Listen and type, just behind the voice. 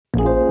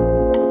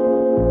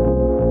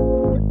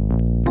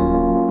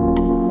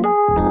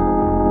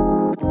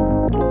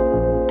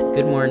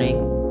Good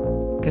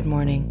morning. Good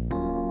morning.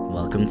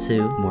 Welcome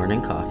to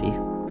Morning Coffee.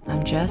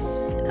 I'm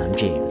Jess. And I'm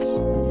James.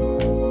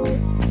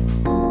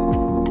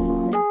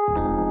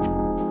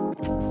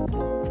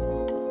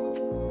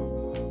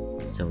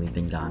 So we've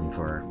been gone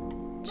for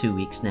 2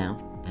 weeks now,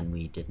 and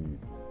we didn't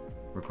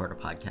record a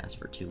podcast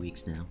for 2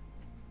 weeks now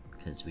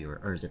because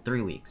or is it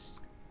 3 weeks?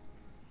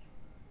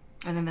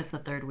 I think that's the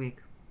third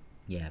week.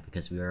 Yeah,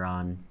 because we were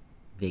on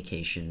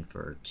vacation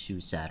for 2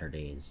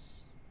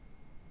 Saturdays.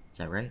 Is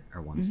that right?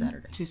 Or one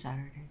Saturday? 2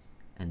 Saturdays.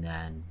 And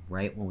then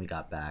right when we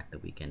got back, the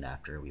weekend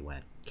after, we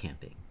went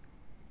camping.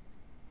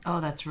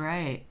 Oh, that's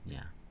right.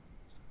 Yeah.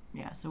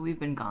 Yeah, so we've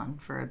been gone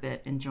for a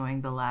bit,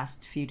 enjoying the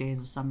last few days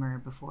of summer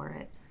before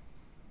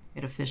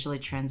it officially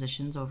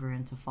transitions over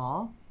into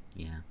fall.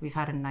 Yeah. We've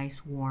had a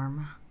nice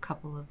warm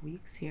couple of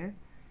weeks here.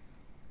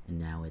 And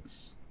now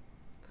it's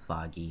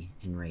foggy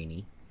and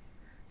rainy.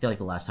 I feel like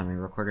the last time we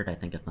recorded, I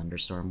think a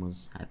thunderstorm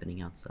was happening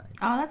outside.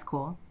 Oh, that's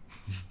cool.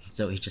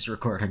 So we just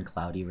record on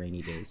cloudy,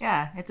 rainy days.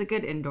 Yeah, it's a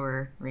good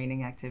indoor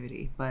raining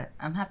activity, but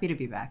I'm happy to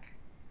be back.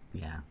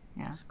 Yeah.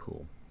 Yeah. It's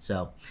cool.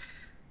 So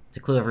to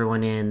clue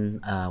everyone in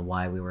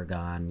why we were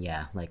gone,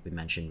 yeah, like we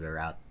mentioned, we were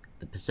out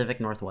the Pacific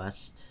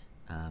Northwest,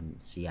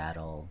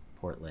 Seattle,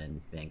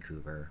 Portland,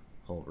 Vancouver,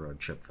 whole road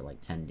trip for like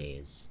 10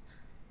 days.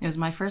 It was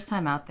my first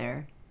time out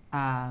there,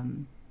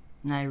 and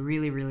I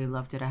really, really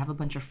loved it. I have a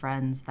bunch of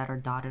friends that are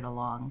dotted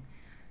along,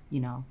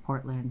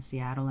 Portland,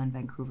 Seattle, and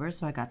Vancouver,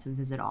 so I got to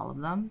visit all of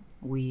them.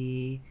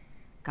 We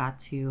got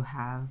to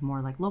have more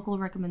like local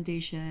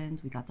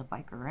recommendations. We got to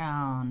bike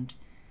around.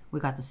 We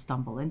got to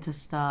stumble into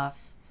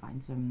stuff,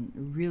 find some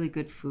really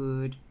good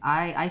food.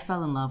 I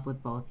fell in love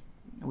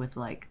with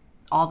like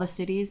all the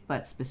cities,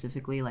 but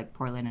specifically like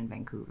Portland and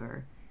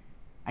Vancouver.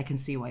 I can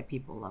see why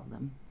people love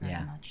them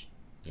very much.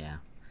 Yeah.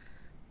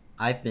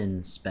 I've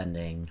been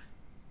spending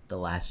the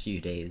last few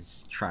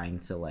days trying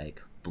to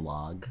like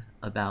blog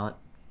about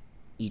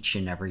each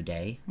and every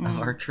day of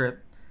our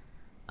trip.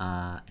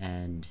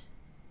 And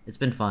it's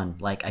been fun.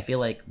 Like, I feel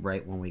like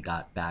right when we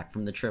got back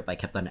from the trip, I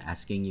kept on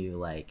asking you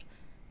like,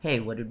 hey,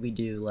 what did we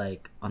do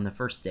like on the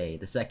first day,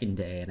 the second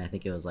day? And I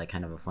think it was like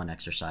kind of a fun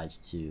exercise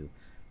to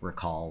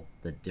recall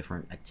the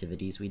different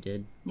activities we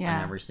did on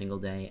every single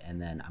day.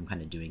 And then I'm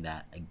kind of doing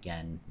that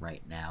again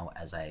right now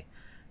as I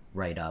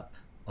write up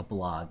a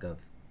blog of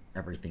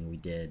everything we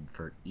did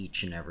for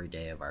each and every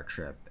day of our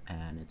trip.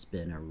 And it's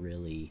been a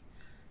really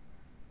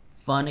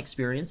fun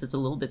experience. It's a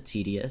little bit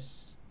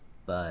tedious,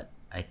 but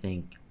I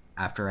think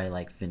after I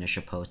like finish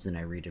a post and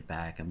I read it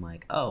back, I'm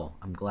like, oh,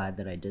 I'm glad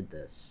that I did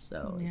this.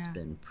 So it's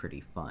been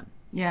pretty fun.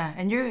 Yeah,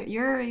 and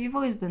you've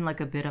always been like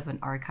a bit of an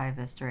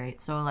archivist,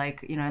 right? So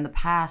like, in the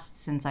past,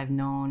 since I've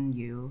known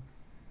you,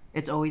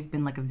 it's always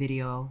been like a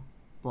video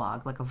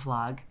blog, like a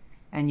vlog,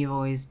 and you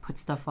always put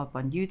stuff up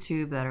on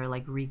YouTube that are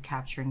like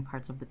recapturing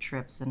parts of the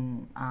trips.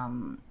 And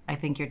I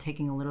think you're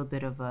taking a little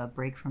bit of a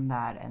break from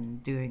that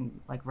and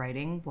doing like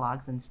writing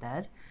blogs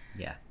instead.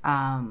 Yeah.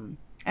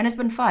 And it's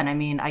been fun. I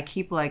mean, I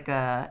keep like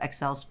a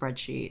Excel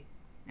spreadsheet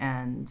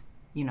and,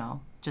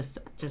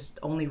 just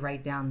only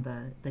write down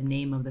the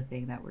name of the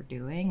thing that we're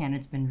doing. And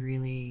it's been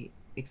really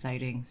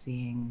exciting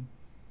seeing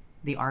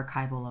the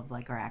archival of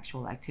like our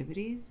actual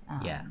activities.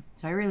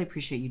 So I really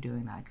appreciate you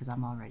doing that because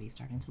I'm already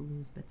starting to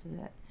lose bits of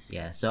it.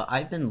 Yeah. So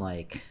I've been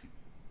like,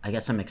 I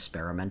guess I'm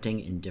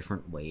experimenting in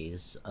different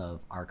ways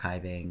of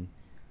archiving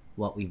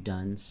what we've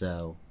done.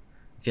 So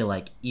I feel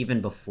like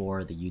even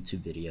before the YouTube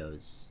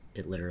videos,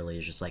 it literally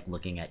is just like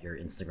looking at your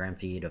Instagram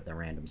feed of the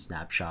random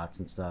snapshots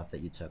and stuff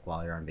that you took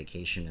while you're on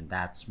vacation. And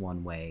that's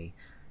one way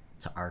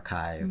to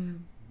archive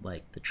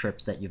like the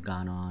trips that you've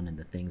gone on and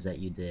the things that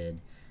you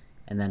did.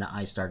 And then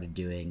I started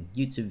doing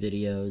YouTube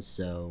videos.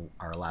 So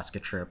our Alaska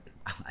trip,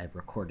 I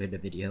recorded a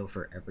video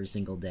for every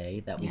single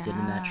day that we did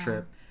in that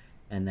trip.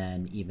 And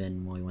then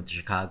even when we went to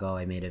Chicago,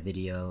 I made a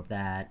video of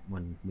that.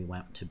 When we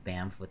went to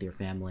Banff with your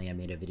family, I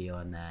made a video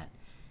on that.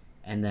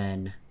 And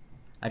then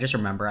I just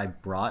remember I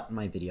brought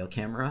my video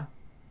camera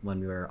when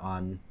we were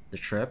on the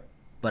trip,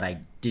 but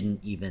I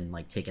didn't even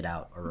like take it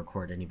out or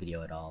record any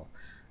video at all.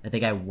 I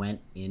think I went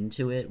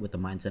into it with the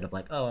mindset of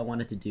like, oh, I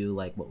wanted to do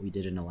like what we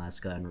did in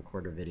Alaska and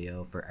record a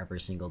video for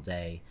every single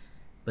day.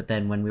 But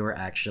then when we were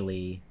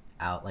actually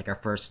out, like our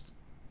first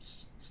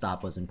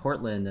stop was in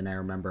Portland, and I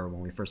remember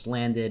when we first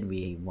landed,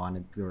 we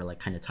were like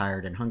kind of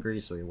tired and hungry,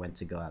 so we went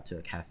to go out to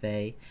a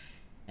cafe.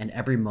 And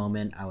every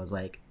moment I was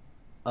like,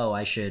 oh,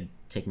 I should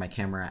take my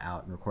camera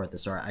out and record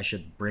this, or I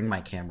should bring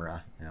my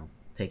camera,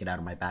 take it out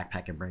of my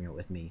backpack and bring it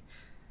with me.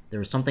 There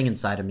was something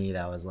inside of me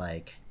that was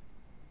like,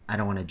 I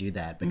don't want to do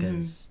that,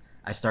 because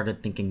I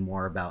started thinking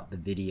more about the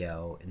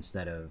video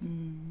instead of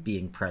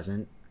being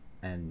present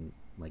and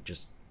like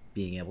just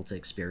being able to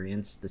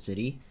experience the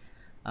city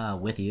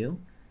with you.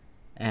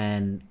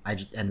 And I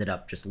just ended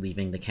up just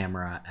leaving the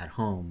camera at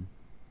home,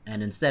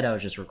 and instead I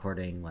was just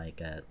recording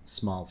like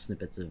small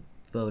snippets of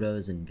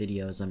photos and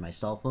videos on my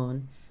cell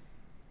phone.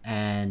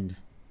 And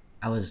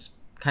I was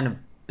kind of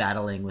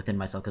battling within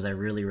myself because I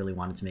really, really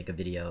wanted to make a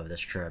video of this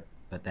trip,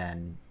 but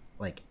then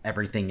like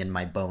everything in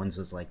my bones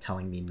was like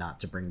telling me not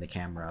to bring the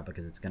camera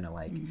because it's gonna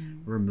like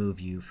remove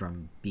you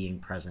from being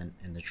present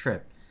in the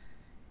trip.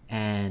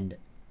 And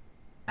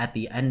at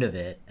the end of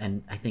it,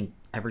 and I think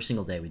every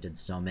single day we did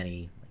so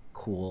many like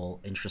cool,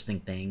 interesting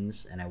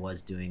things, and I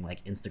was doing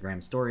like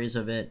Instagram stories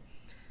of it,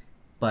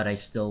 but I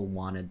still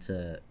wanted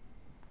to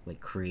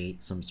like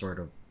create some sort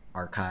of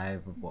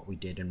archive of what we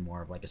did in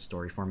more of like a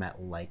story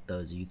format like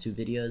those YouTube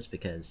videos,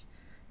 because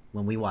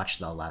when we watch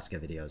the Alaska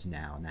videos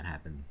now, and that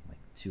happened like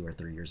 2 or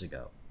 3 years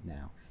ago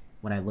now,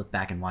 when I look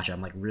back and watch it,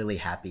 I'm like really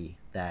happy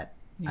that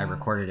I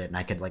recorded it and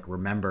I could like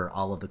remember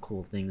all of the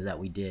cool things that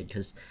we did,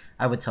 because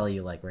I would tell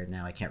you like right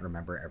now I can't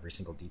remember every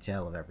single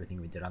detail of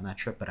everything we did on that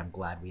trip, but I'm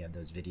glad we have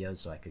those videos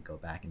so I could go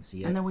back and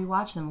see it. And then we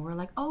watch them and we're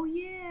like, oh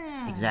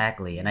yeah.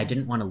 Exactly. And I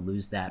didn't want to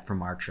lose that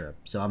from our trip.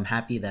 So I'm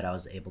happy that I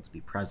was able to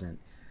be present.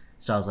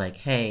 So I was like,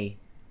 hey,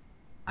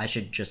 I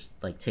should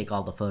just like take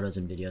all the photos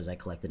and videos I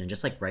collected and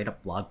just like write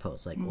up blog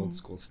posts like old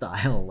school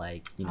style,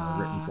 like, you know,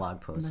 written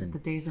blog posts. And the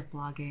days of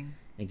blogging.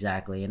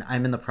 Exactly. And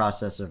I'm in the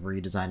process of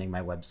redesigning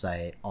my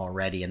website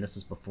already. And this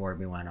is before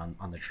we went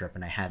on the trip.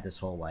 And I had this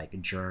whole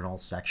like journal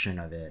section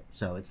of it.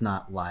 So it's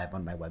not live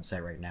on my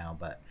website right now.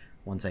 But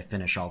once I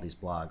finish all these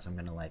blogs, I'm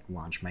going to like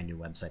launch my new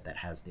website that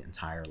has the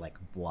entire like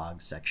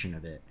blog section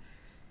of it.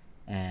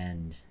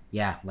 And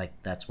yeah, like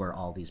that's where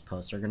all these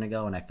posts are going to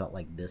go. And I felt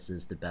like this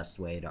is the best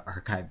way to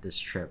archive this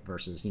trip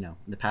versus, you know,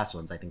 the past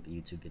ones. I think the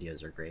YouTube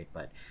videos are great,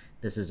 but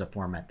this is a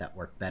format that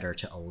worked better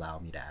to allow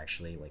me to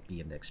actually like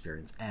be in the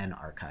experience and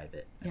archive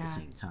it at the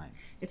same time.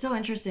 It's so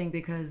interesting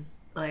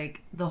because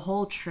like the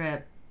whole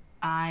trip,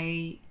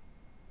 I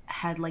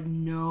had like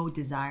no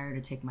desire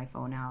to take my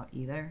phone out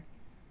either.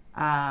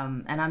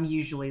 And I'm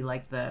usually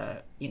like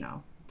the, you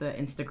know, the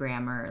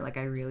Instagrammer, like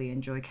I really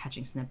enjoy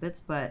catching snippets,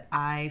 but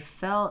I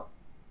felt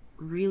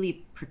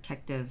really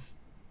protective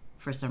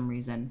for some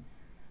reason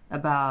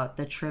about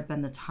the trip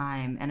and the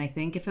time. And I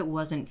think if it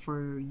wasn't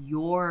for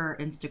your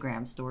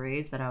Instagram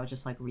stories that I would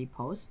just like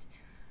repost,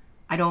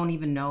 I don't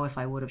even know if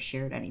I would have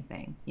shared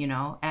anything, you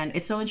know? And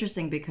it's so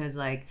interesting because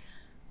like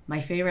my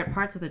favorite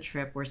parts of the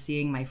trip were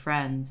seeing my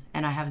friends,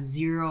 and I have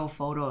zero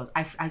photos.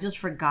 I just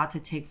forgot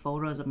to take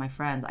photos of my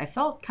friends. I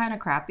felt kind of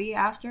crappy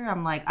after.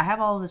 I'm like, I have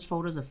all these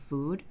photos of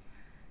food,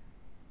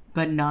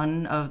 but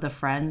none of the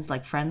friends,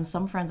 like friends,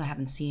 some friends I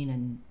haven't seen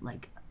in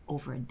like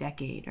over a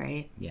decade,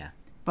 right? Yeah.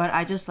 But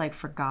I just like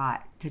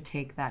forgot to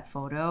take that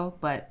photo.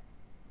 But,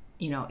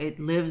 you know, it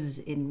lives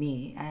in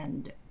me.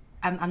 And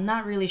I'm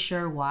not really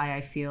sure why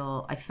I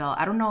felt,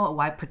 I don't know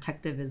why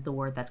protective is the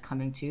word that's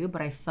coming to,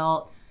 but I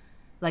felt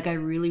like I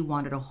really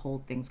wanted to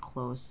hold things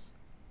close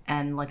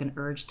and like an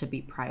urge to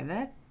be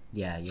private.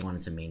 Yeah, you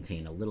wanted to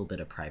maintain a little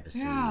bit of privacy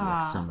Yeah.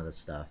 with some of the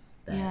stuff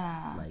that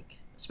Yeah. like,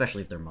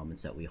 especially if they're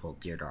moments that we hold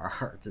dear to our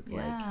hearts. It's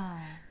like,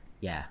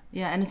 yeah.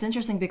 Yeah, and it's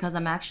interesting because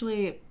I'm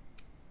actually,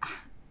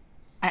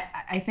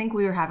 I think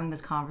we were having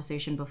this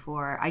conversation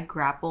before. I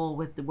grapple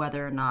with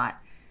whether or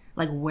not,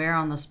 like where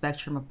on the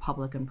spectrum of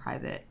public and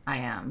private I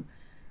am.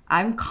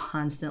 I'm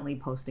constantly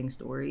posting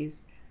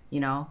stories. You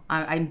know,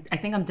 I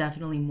think I'm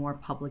definitely more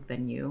public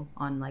than you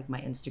on like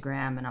my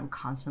Instagram, and I'm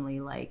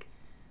constantly like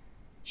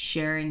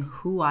sharing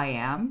who I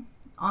am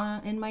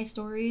on in my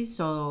stories.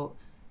 So,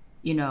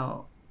 you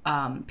know,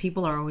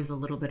 people are always a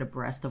little bit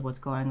abreast of what's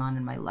going on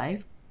in my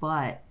life,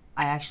 but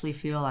I actually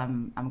feel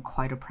I'm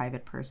quite a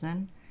private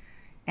person.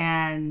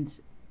 And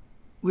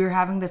we were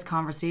having this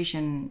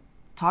conversation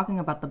talking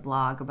about the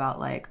blog about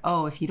like,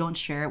 oh, if you don't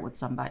share it with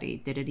somebody,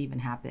 did it even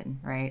happen,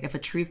 right? If a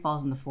tree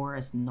falls in the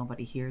forest and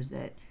nobody hears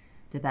it,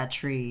 did that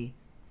tree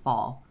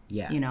fall?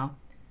 Yeah. You know?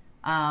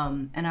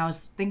 And I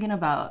was thinking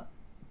about,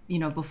 you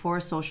know, before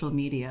social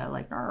media,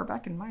 like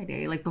back in my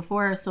day, like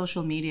before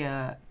social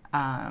media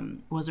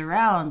was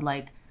around,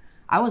 like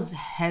I was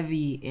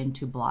heavy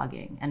into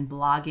blogging, and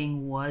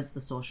blogging was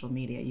the social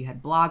media. You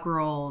had blog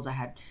rolls. I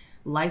had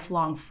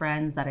lifelong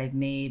friends that I've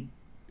made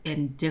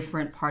in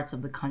different parts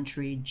of the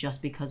country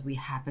just because we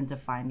happened to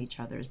find each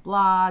other's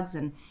blogs.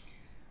 And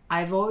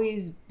I've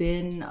always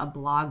been a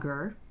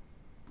blogger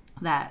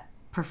that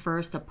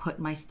prefers to put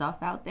my stuff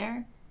out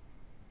there.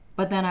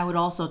 But then I would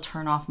also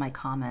turn off my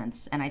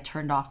comments, and I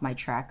turned off my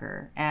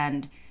tracker.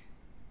 And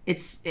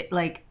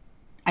like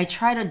I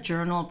try to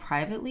journal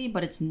privately,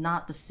 but it's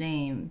not the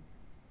same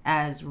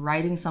as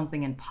writing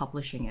something and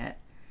publishing it.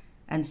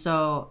 And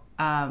so,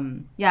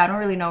 yeah, I don't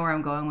really know where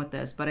I'm going with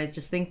this, but I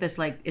just think this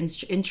like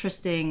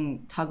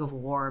interesting tug of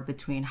war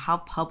between how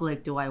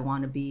public do I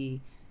want to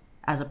be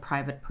as a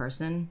private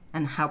person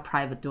and how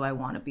private do I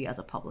want to be as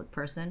a public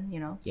person, you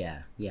know?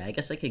 Yeah. I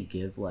guess I could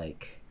give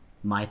like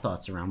my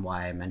thoughts around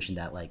why I mentioned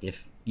that. Like,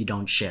 if you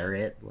don't share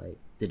it, like,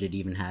 did it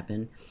even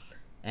happen?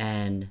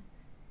 And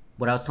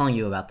what I was telling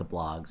you about the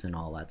blogs and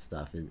all that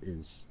stuff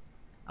is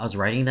I was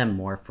writing them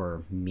more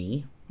for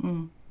me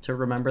to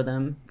remember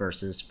them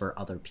versus for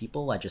other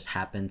people. I just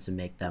happened to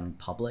make them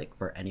public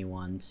for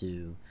anyone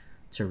to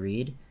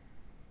read.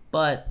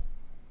 But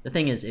the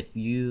thing is, if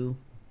you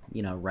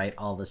write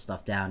all this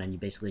stuff down and you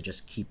basically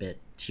just keep it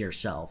to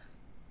yourself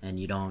and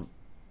you don't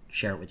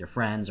share it with your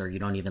friends, or you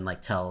don't even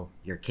like tell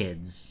your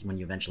kids when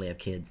you eventually have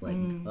kids, like,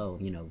 oh,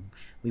 you know,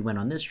 we went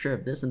on this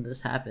trip, this and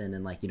this happened,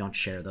 and like you don't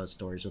share those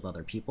stories with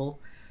other people,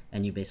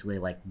 and you basically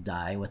like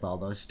die with all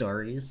those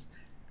stories.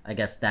 I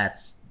guess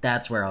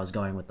that's where I was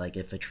going with, like,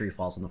 if a tree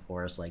falls in the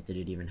forest, like, did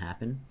it even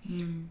happen?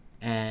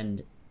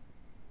 And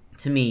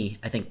to me,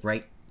 I think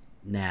right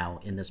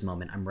now in this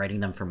moment, I'm writing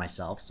them for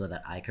myself so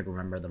that I could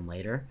remember them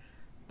later.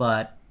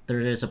 But there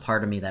is a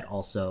part of me that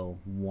also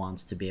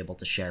wants to be able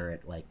to share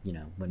it, like, you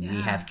know, when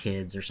we have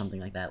kids or something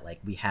like that,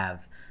 like we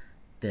have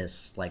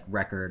this like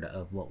record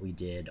of what we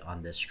did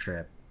on this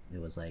trip.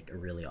 It was like a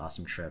really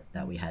awesome trip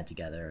that we had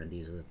together, and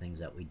these are the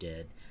things that we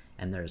did,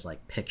 and there's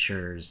like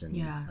pictures and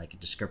like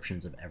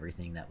descriptions of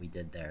everything that we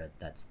did there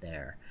that's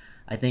there.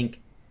 I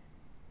think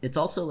it's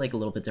also like a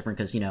little bit different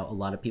because, you know, a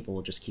lot of people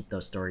will just keep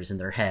those stories in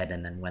their head,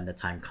 and then when the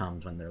time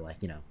comes when they're like,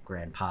 you know,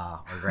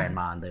 grandpa or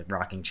grandma in the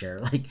rocking chair,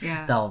 like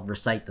they'll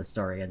recite the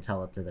story and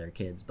tell it to their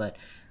kids. But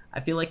I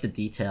feel like the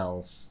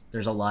details,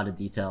 there's a lot of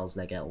details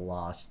that get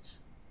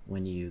lost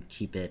when you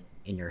keep it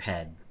in your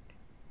head.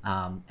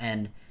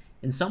 And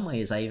in some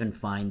ways I even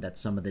find that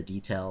some of the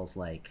details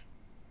like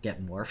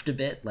get morphed a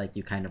bit, like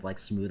you kind of like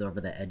smooth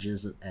over the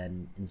edges,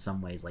 and in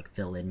some ways like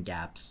fill in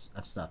gaps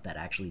of stuff that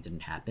actually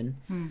didn't happen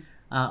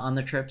on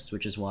the trips,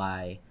 which is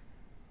why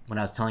when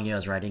I was telling you I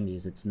was writing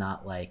these, it's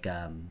not like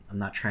I'm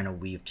not trying to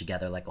weave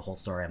together like a whole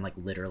story. I'm like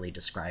literally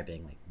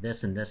describing like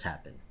this and this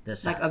happened,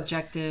 this like happened.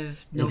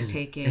 Objective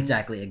note-taking.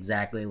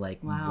 Exactly like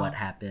what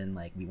happened,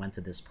 like we went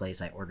to this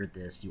place, I ordered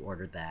this, you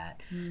ordered that,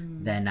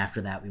 then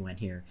after that we went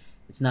here.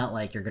 It's not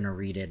like you're gonna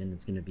read it and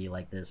it's gonna be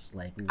like this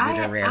like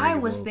literary I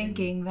was woven.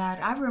 thinking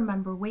that I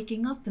remember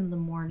waking up in the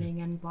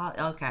morning and blah.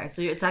 Okay,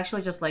 so it's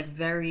actually just like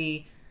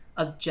very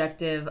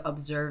objective,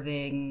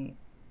 observing,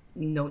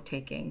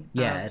 note-taking.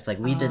 It's like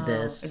we did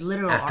this,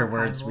 literal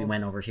afterwards archival. we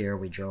went over here,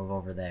 we drove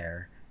over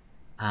there,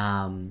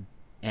 and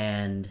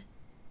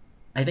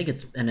I think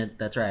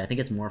that's right, I think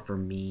it's more for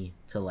me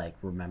to like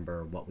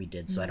remember what we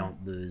did, so I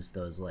don't lose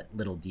those like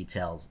little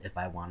details if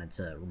I wanted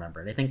to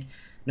remember it. I think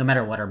no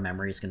matter what, our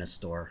memory is going to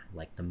store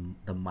like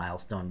the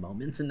milestone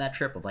moments in that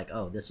trip of like,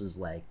 oh, this was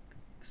like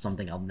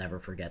something I'll never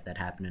forget that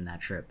happened in that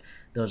trip.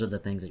 Those are the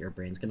things that your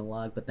brain's going to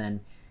log. But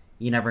then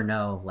you never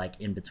know, like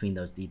in between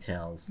those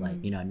details,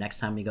 like, you know, next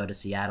time we go to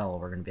Seattle,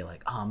 we're going to be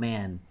like, oh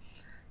man,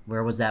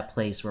 where was that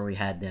place where we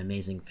had the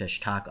amazing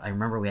fish taco? I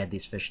remember we had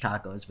these fish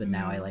tacos, but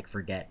now I like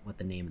forget what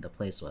the name of the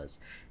place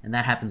was. And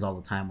that happens all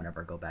the time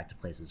whenever I go back to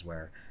places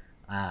where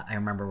I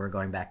remember we're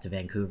going back to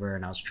Vancouver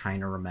and I was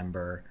trying to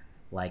remember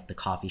like the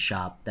coffee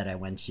shop that I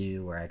went to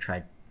where I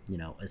tried, you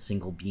know, a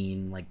single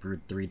bean like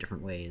brewed 3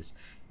 different ways,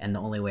 and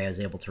the only way I was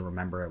able to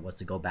remember it was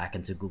to go back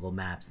into Google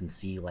Maps and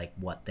see like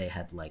what they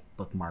had like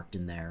bookmarked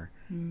in there.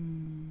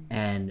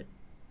 And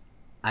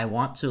I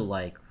want to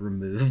like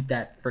remove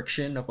that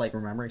friction of like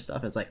remembering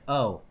stuff. It's like,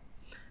 oh,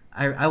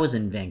 I was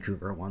in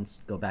Vancouver once,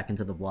 go back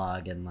into the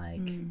blog and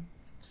like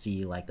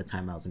see like the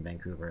time I was in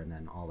Vancouver, and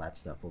then all that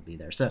stuff will be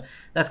there. So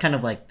that's kind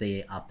of like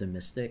the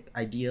optimistic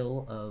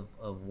ideal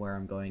of where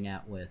I'm going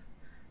at with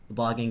the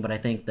blogging. But I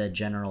think the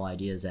general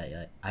idea is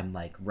that I'm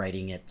like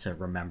writing it to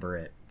remember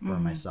it for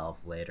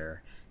myself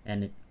later.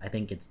 And I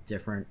think it's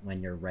different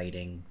when you're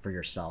writing for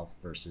yourself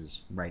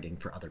versus writing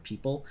for other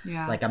people.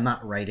 Like I'm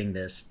not writing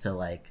this to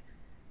like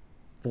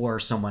for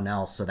someone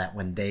else so that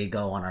when they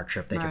go on our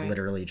trip they could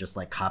literally just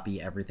like copy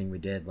everything we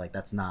did. Like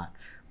that's not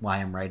why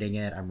I'm writing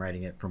it. I'm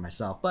writing it for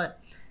myself, but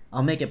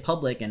I'll make it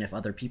public, and if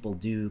other people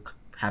do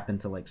happen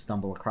to like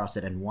stumble across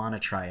it and want to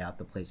try out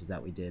the places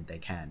that we did, they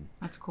can.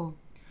 That's cool.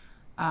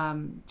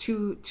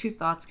 Two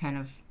thoughts kind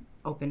of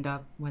opened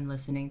up when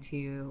listening to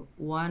you.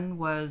 One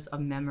was a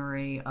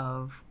memory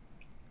of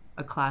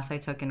a class I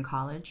took in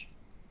college,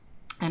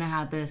 and I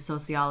had this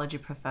sociology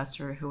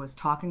professor who was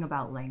talking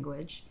about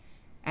language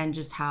and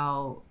just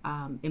how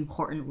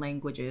important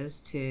language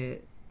is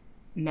to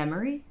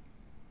memory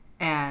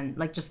and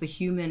like just the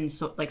human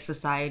like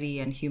society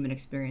and human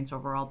experience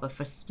overall, but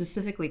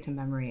specifically to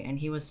memory. And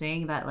he was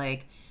saying that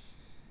like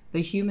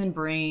the human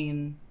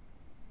brain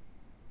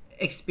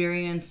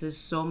experiences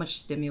so much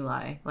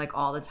stimuli like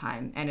all the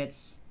time, and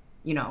it's,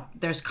 you know,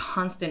 there's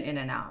constant in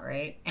and out,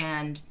 right?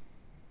 And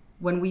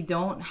when we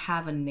don't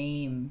have a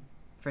name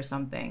for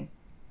something,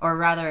 or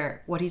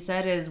rather what he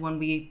said is when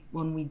we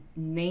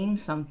name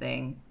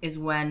something is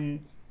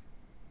when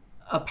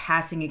a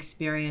passing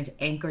experience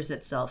anchors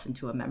itself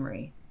into a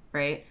memory,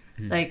 right?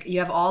 Like you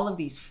have all of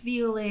these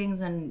feelings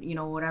and, you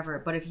know, whatever,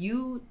 but if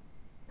you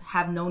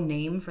have no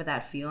name for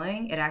that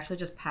feeling, it actually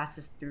just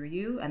passes through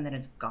you and then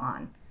it's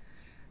gone.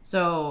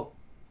 So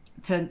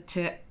to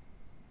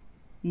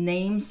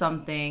name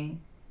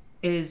something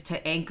is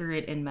to anchor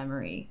it in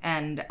memory.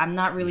 And I'm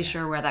not really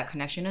sure where that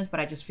connection is, but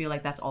I just feel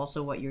like that's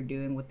also what you're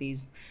doing with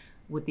these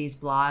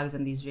blogs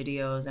and these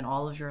videos and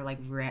all of your like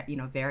you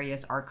know,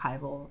 various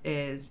archival,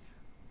 is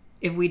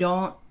if we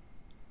don't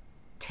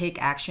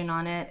take action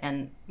on it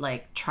and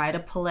like try to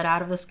pull it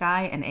out of the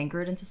sky and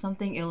anchor it into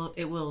something,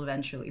 it will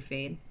eventually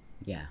fade.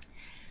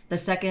 The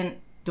second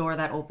door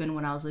that opened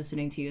when I was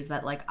listening to you is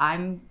that like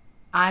I'm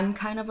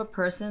kind of a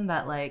person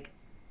that like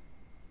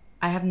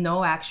I have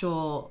no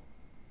actual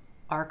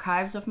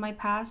archives of my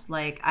past.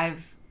 Like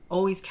I've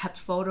always kept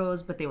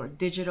photos, but they were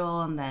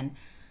digital, and then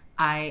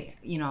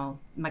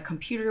my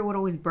computer would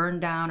always burn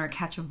down or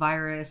catch a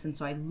virus, and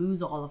so I'd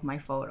lose all of my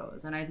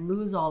photos and I'd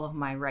lose all of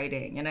my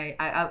writing, and I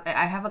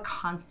have a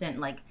constant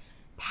like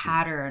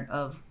pattern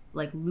of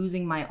like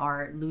losing my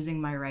art,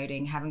 losing my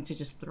writing, having to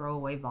just throw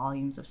away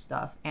volumes of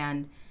stuff.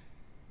 And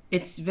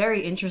it's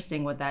very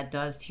interesting what that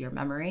does to your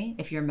memory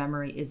if your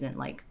memory isn't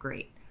like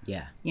great.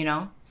 Yeah.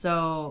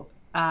 So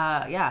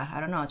yeah, I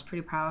don't know, it's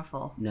pretty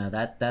powerful. No,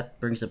 that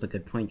brings up a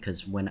good point,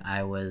 because when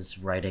I was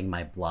writing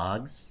my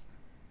blogs,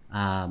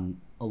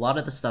 a lot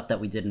of the stuff that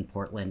we did in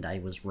Portland, I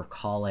was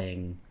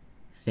recalling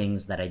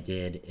things that I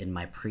did in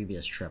my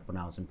previous trip when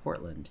I was in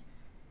Portland.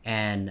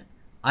 And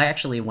I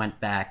actually went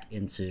back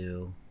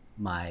into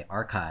my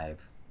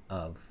archive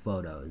of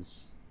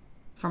photos.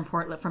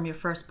 From your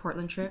first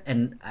Portland trip?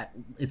 And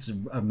it's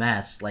a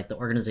mess. Like, the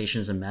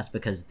organization is a mess,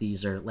 because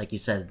these are, like you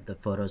said, the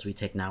photos we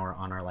take now are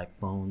on our like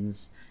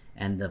phones.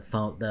 And the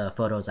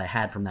photos I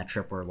had from that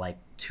trip were like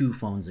 2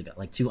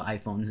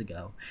 iPhones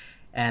ago.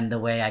 And the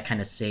way I kind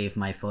of save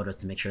my photos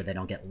to make sure they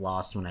don't get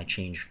lost when I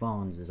change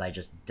phones is I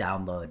just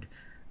download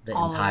the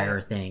All of entire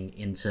it. thing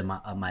into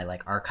my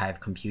like archive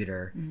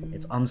computer. Mm-hmm.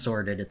 It's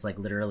unsorted. It's like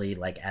literally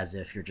like as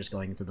if you're just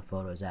going into the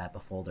Photos app, a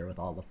folder with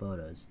all the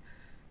photos.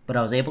 But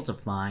I was able to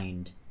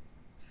find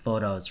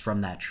photos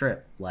from that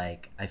trip.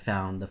 Like, I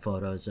found the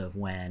photos of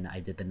when I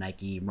did the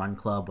Nike Run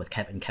Club with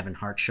Kevin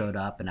Hart showed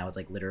up, and I was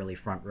like literally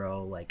front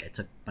row. Like, I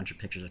took a bunch of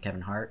pictures of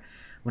Kevin Hart.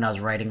 When I was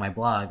writing my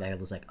blog, I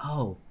was like,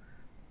 oh,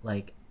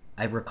 like,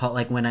 I recall,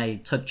 like, when I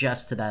took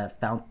Jess to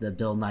the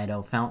Bill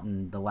Nido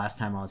fountain the last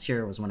time I was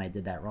here was when I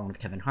did that run with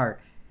Kevin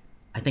Hart.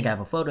 I think I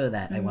have a photo of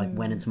that. I like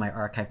went into my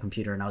archive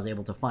computer and I was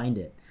able to find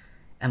it.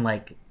 And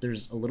like,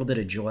 there's a little bit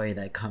of joy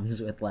that comes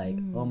with like,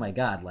 oh my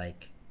God,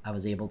 like, I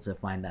was able to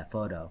find that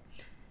photo.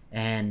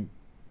 And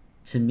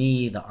to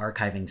me, the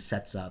archiving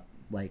sets up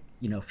like,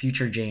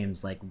 future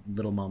James, like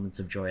little moments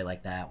of joy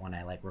like that when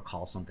I like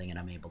recall something and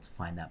I'm able to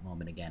find that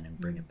moment again and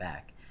bring it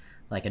back.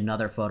 Like,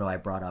 another photo I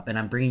brought up, and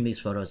I'm bringing these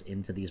photos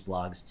into these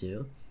blogs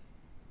too.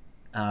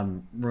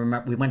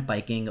 Remember, we went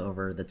biking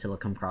over the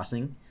Tillicum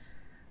Crossing.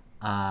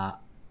 I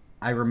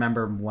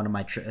remember one of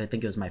my I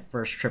think it was my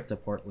first trip to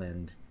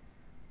Portland.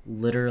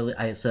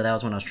 Literally, so that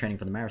was when I was training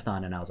for the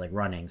marathon, and I was like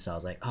running. So I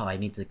was like, oh, I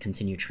need to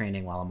continue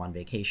training while I'm on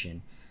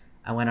vacation.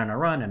 I went on a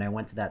run, and I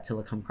went to that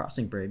Tillicum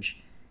Crossing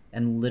bridge,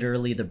 and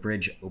literally the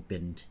bridge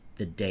opened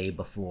the day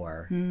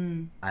before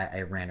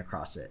I ran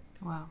across it.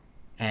 Wow.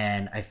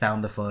 And I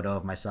found the photo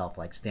of myself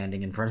like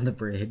standing in front of the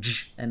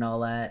bridge and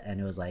all that,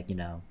 and it was like,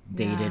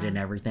 dated and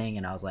everything,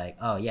 and I was like,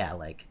 oh yeah,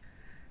 like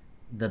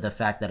the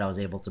fact that I was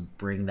able to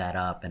bring that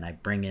up and I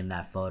bring in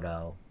that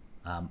photo,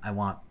 I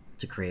want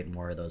to create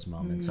more of those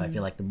moments. So I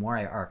feel like the more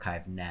I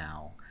archive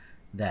now,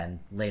 then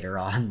later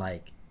on,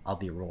 like, I'll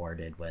be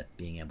rewarded with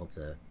being able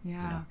to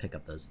pick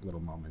up those little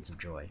moments of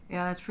joy.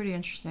 Yeah, that's pretty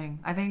interesting.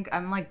 I think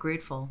I'm like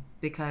grateful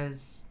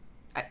because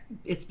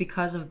it's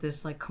because of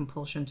this like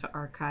compulsion to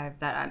archive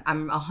that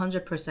I'm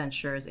 100%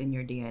 sure is in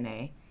your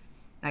DNA.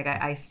 Like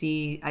I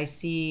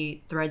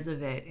see threads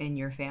of it in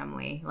your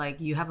family.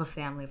 Like, you have a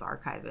family of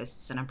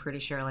archivists, and I'm pretty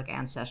sure like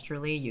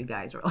ancestrally you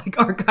guys were like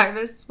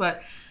archivists.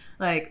 But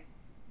like,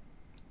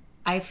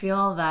 I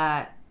feel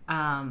that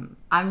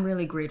I'm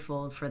really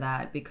grateful for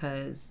that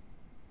because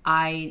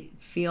I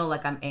feel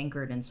like I'm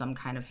anchored in some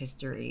kind of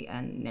history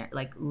and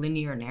like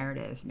linear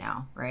narrative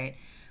now, right?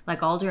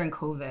 Like, all during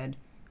COVID,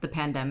 the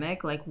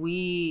pandemic, like,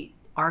 we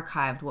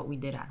archived what we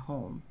did at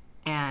home,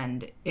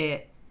 and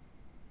it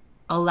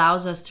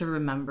allows us to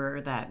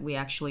remember that we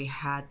actually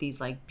had these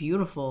like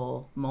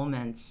beautiful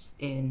moments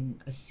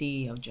in a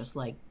sea of just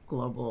like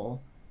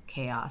global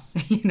chaos,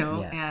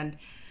 Yeah. And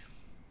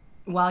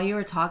while you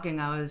were talking,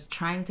 I was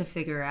trying to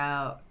figure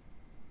out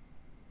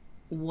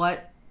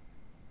what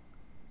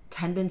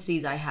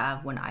tendencies I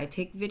have when I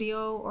take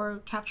video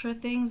or capture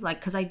things, like,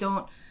 because I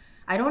don't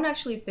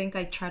actually think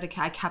I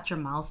capture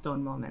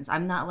milestone moments.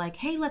 I'm not like,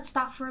 hey, let's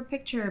stop for a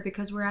picture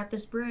because we're at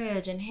this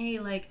bridge, and hey,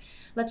 like,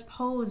 let's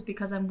pose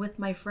because I'm with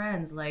my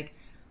friends. Like,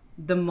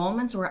 the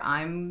moments where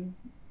I'm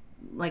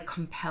like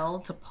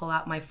compelled to pull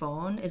out my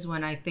phone is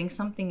when I think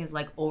something is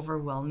like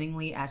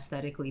overwhelmingly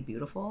aesthetically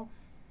beautiful,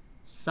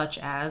 such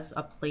as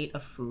a plate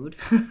of food,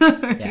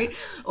 right? Yeah.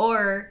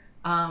 Or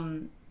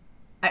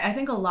I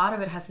think a lot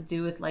of it has to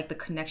do with like the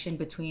connection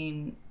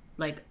between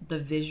like the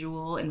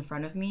visual in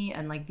front of me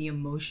and like the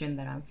emotion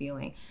that I'm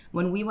feeling.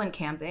 When we went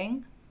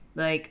camping,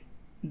 like,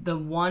 the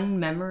one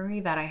memory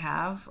that I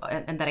have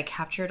and that I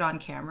captured on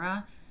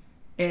camera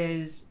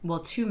is, well,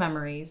 2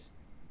 memories.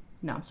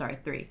 No, I'm sorry,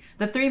 3.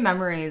 The 3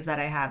 memories that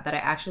I have that I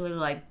actually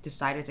like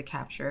decided to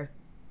capture.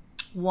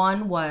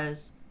 One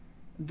was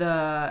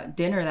the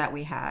dinner that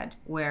we had,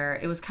 where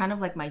it was kind of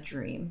like my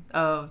dream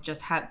of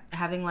just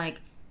having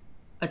like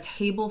a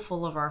table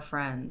full of our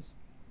friends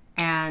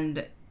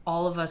and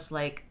all of us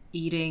like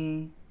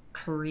eating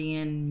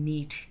Korean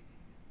meat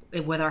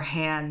with our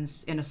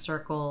hands in a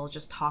circle,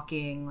 just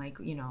talking, like,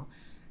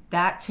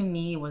 that to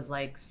me was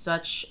like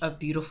such a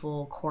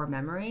beautiful core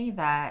memory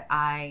that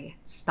I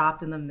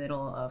stopped in the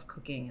middle of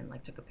cooking and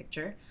like took a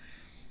picture.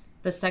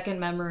 The second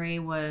memory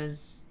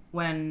was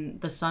when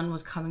the sun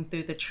was coming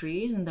through the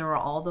trees and there were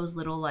all those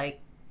little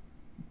like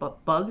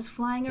bugs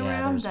flying Yeah,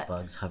 around there's that,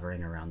 bugs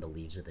hovering around the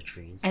leaves of the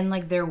trees. and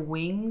like their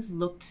wings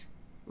looked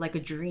like a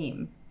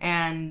dream.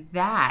 And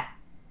that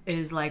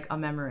is like a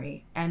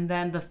memory. And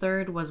then the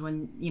third was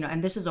when,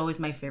 and this is always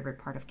my favorite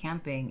part of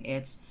camping.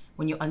 It's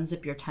when you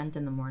unzip your tent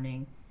in the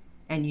morning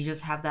and you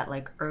just have that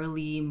like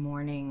early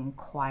morning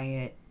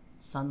quiet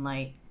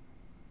sunlight,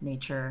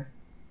 nature.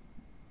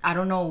 I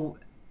don't know,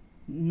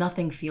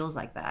 nothing feels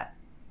like that.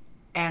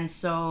 And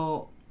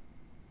so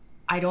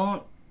I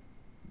don't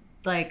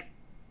like,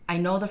 I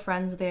know the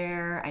friends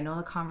there, I know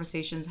the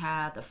conversations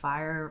had, the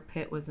fire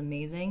pit was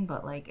amazing,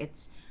 but like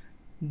it's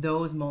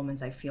those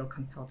moments I feel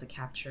compelled to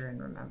capture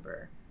and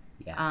remember.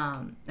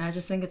 Yeah. And I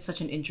just think it's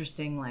such an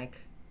interesting like,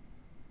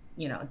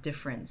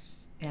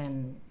 difference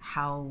in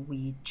how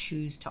we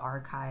choose to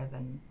archive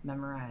and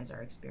memorize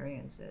our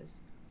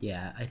experiences.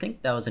 Yeah, I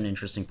think that was an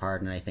interesting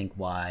part, and I think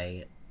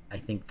why I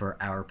think for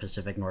our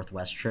Pacific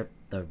Northwest trip,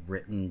 the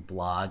written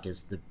blog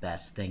is the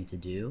best thing to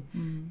do,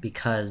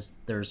 because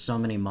there's so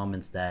many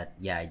moments that,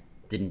 yeah, I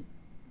didn't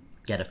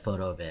get a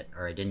photo of it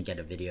or I didn't get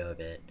a video of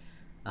it.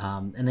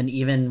 And then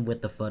even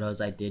with the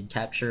photos I did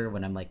capture,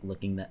 when I'm like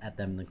looking at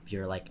them in the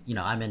computer, like,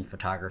 I'm in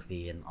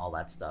photography and all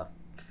that stuff.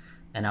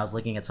 And I was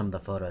looking at some of the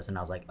photos and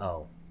I was like,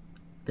 oh,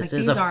 this Like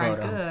is these a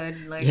aren't photo.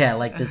 good. Like, Yeah,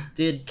 like this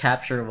did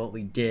capture what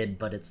we did,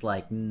 but it's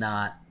like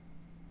not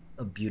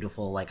a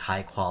beautiful, like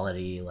high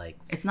quality, like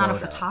it's photo. not a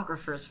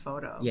photographer's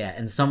photo. Yeah,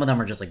 and some of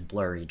them are just like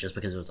blurry just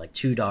because it was like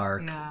too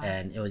dark, Yeah.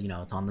 and it was,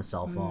 it's on the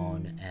cell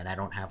phone, and I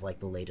don't have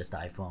like the latest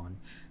iPhone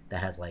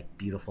that has like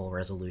beautiful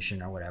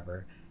resolution or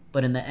whatever.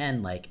 But in the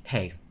end, like,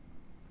 hey,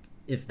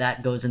 if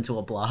that goes into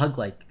a blog,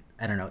 like,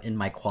 I don't know, in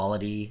my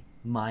quality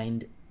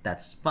mind,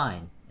 that's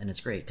fine and it's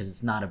great, because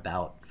it's not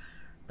about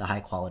the high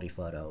quality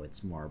photo.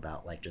 It's more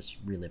about like just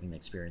reliving the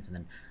experience. And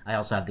then I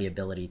also have the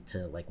ability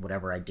to, like,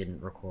 whatever I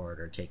didn't record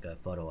or take a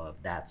photo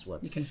of, that's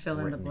what's You can fill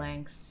in the written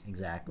blanks.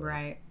 Exactly.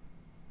 Right.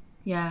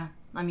 Yeah.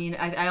 I mean,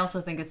 I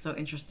also think it's so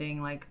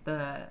interesting, like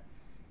the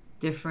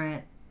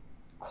different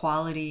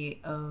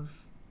quality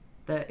of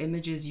the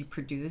images you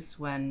produce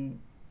when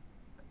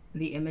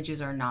the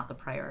images are not the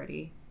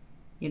priority,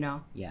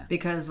 Yeah.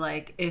 Because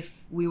like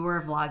if we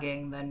were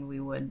vlogging, then we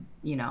would,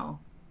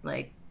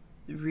 like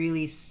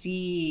really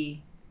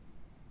see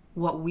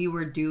what we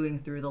were doing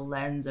through the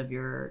lens of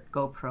your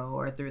GoPro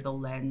or through the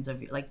lens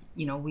of like,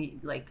 we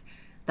like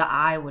the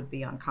eye would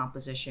be on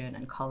composition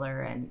and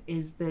color and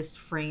is this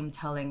frame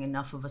telling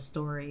enough of a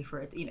story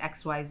for it,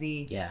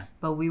 XYZ. Yeah.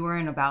 But we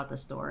weren't about the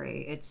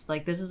story. It's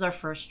like this is our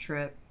first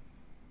trip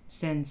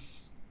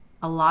since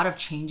a lot of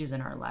changes in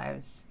our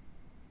lives.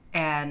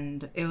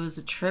 And it was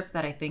a trip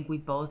that I think we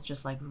both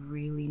just like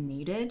really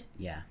needed.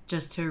 Yeah.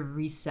 Just to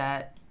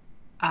reset,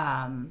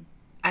 and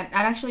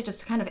actually just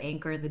to kind of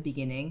anchor the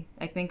beginning,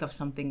 I think, of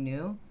something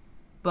new.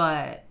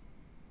 But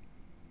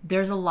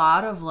there's a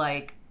lot of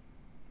like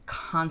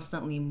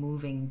constantly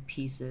moving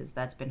pieces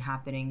that's been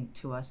happening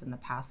to us in the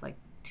past like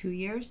 2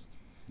 years.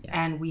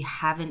 Yeah. And we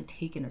haven't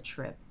taken a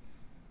trip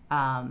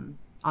on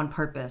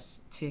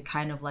purpose to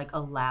kind of like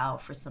allow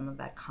for some of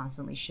that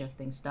constantly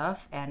shifting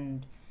stuff.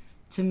 And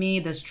to me,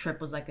 this trip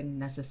was like a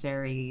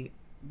necessary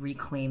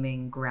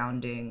reclaiming,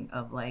 grounding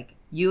of like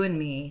you and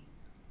me,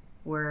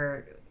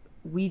 where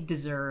we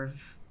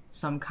deserve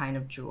some kind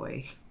of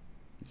joy.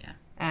 Yeah.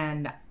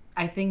 And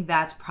I think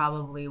that's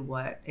probably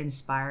what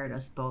inspired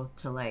us both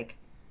to like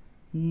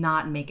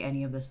not make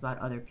any of this about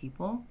other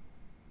people.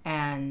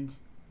 And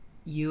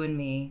you and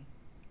me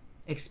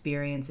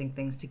experiencing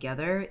things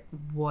together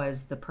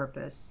was the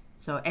purpose.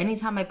 So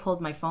anytime I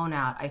pulled my phone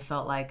out, I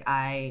felt like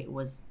I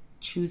was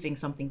choosing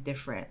something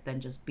different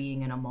than just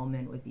being in a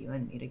moment with you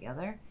and me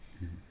together.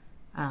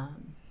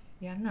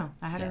 Yeah, I don't know.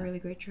 I had a really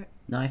great trip.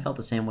 No, I felt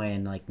the same way,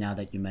 and like now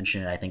that you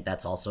mention it, I think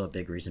that's also a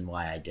big reason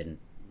why I didn't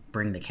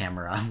bring the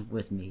camera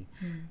with me,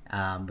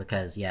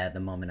 because the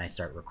moment I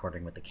start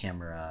recording with the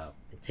camera,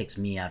 it takes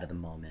me out of the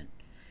moment,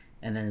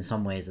 and then in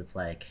some ways it's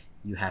like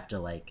you have to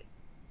like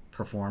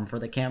perform for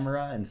the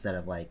camera instead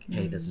of like,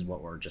 hey, this is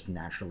what we're just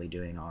naturally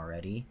doing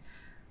already.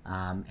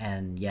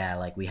 And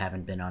like we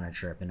haven't been on a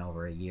trip in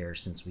over a year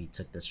since we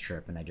took this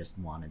trip, and I just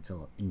wanted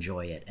to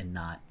enjoy it and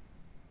not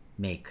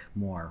make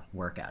more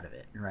work out of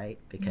it, right?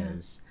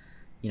 Because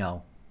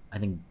I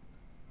think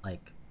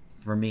like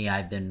for me,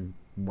 I've been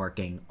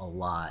working a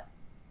lot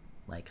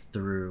like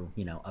through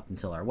up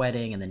until our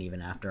wedding, and then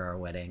even after our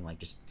wedding, like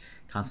just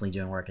constantly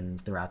doing work,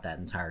 and throughout that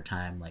entire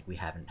time like we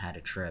haven't had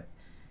a trip.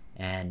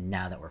 And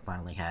now that we're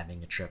finally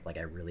having a trip, like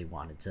I really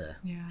wanted to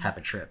have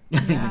a trip,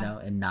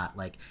 and not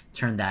like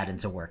turn that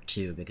into work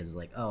too, because it's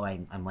like, oh,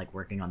 I'm like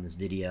working on this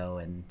video,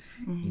 and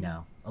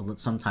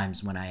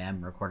sometimes when I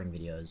am recording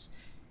videos,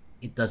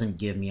 it doesn't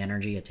give me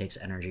energy. It takes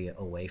energy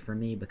away from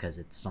me because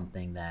it's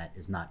something that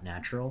is not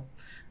natural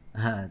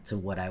to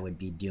what I would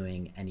be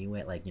doing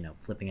anyway. Like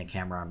flipping a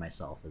camera on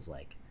myself is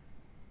like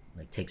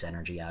like takes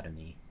energy out of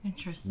me. It's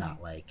Interesting.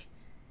 not like,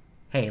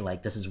 hey,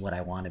 like this is what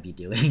I want to be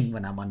doing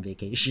when I'm on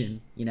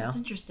vacation, you know? That's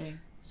interesting.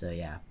 So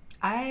yeah.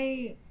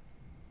 I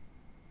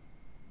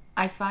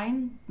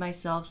find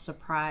myself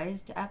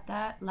surprised at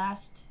that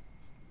last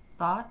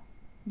thought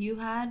you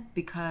had,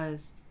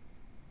 because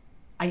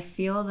I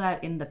feel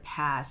that in the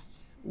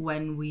past,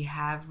 when we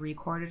have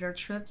recorded our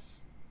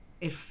trips,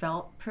 it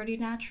felt pretty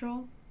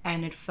natural,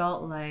 and it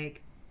felt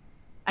like,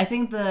 I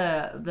think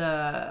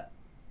the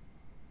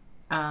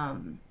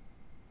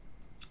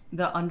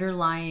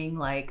underlying,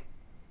 like,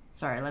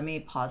 sorry, let me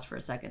pause for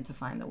a second to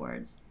find the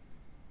words.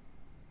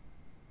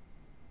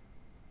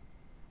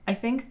 I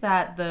think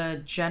that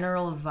the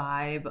general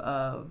vibe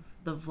of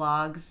the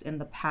vlogs in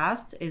the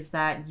past is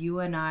that you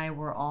and I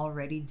were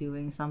already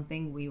doing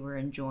something we were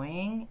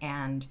enjoying,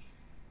 and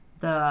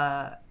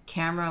the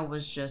camera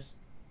was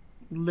just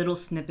little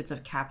snippets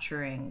of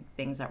capturing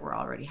things that were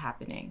already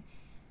happening.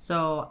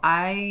 So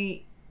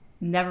I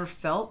never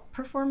felt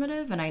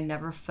performative, and I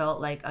never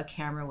felt like a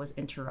camera was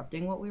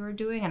interrupting what we were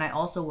doing, and I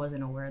also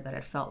wasn't aware that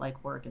it felt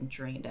like work and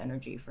drained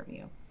energy from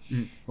you.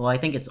 Well, I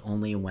think it's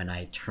only when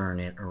I turn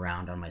it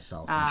around on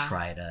myself and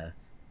try to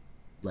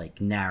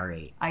like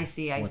narrate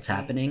what's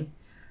happening,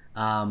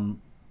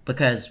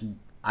 because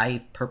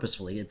I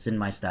purposefully, it's in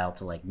my style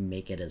to like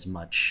make it as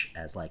much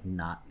as like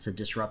not to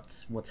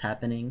disrupt what's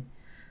happening.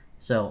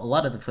 So a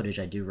lot of the footage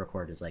I do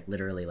record is like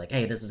literally like,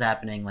 hey, this is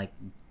happening, like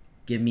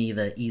give me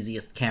the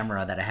easiest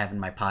camera that I have in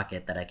my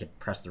pocket that I could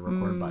press the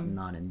record button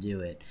on and do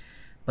it.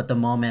 But the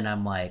moment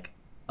I'm like,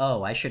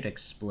 oh, I should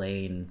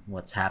explain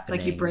what's happening.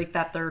 Like you break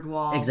that third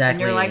wall.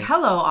 Exactly. And you're like,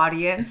 hello,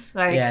 audience.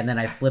 Like, yeah, and then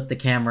I flip the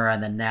camera,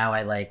 and then now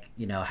I like,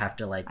 have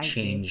to like I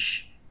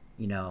change,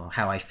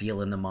 how I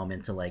feel in the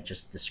moment to like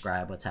just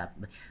describe what's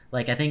happening.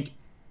 Like I think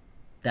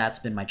that's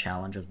been my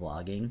challenge with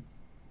vlogging,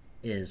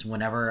 is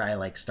whenever I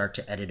like start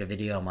to edit a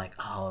video, I'm like,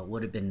 oh, it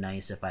would have been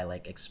nice if I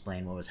like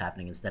explain what was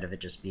happening instead of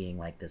it just being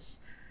like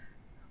this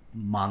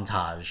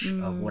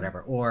montage of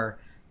whatever. Or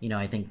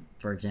I think,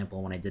 for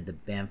example, when I did the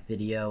Banff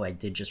video, I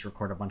did just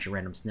record a bunch of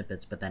random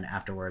snippets, but then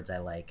afterwards I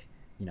like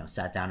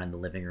sat down in the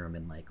living room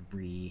and like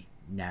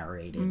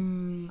re-narrated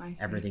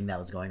everything that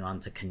was going on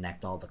to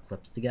connect all the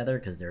clips together,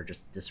 because they're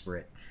just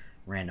disparate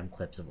random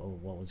clips of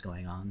what was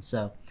going on.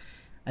 So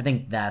I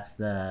think that's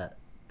the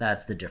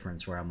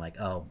difference, where I'm like,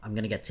 oh, I'm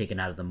gonna get taken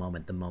out of the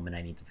moment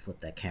I need to flip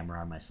that camera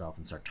on myself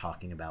and start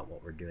talking about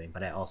what we're doing.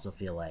 But I also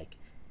feel like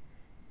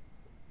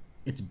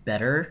it's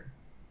better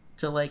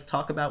to like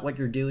talk about what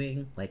you're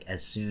doing like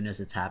as soon as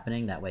it's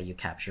happening. That way you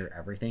capture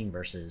everything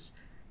versus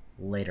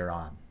later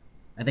on.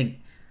 I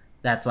think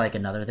that's like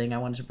another thing I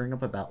wanted to bring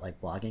up about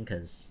like blogging,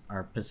 because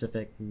our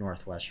Pacific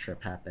Northwest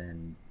trip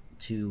happened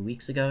 2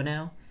 weeks ago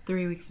now.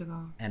 3 weeks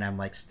ago. And I'm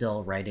like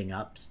still writing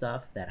up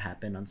stuff that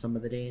happened on some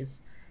of the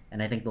days.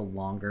 And I think the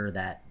longer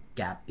that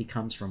gap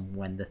becomes from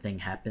when the thing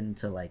happened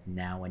to like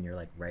now when you're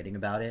like writing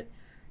about it,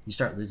 you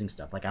start losing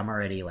stuff. Like I'm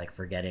already like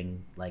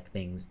forgetting like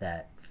things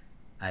that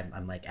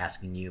I'm like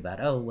asking you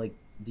about. Oh, like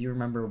do you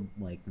remember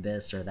like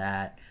this or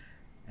that?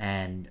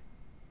 And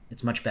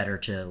it's much better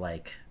to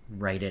like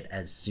write it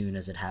as soon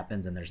as it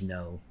happens, and there's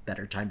no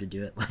better time to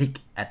do it like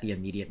at the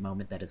immediate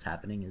moment that it's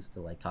happening, is to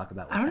like talk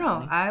about what's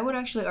happening. I would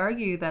actually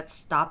argue that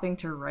stopping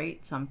to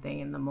write something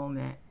in the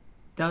moment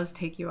does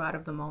take you out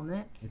of the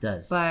moment. It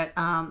does. But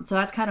so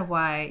that's kind of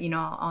why,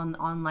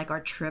 on like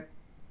our trip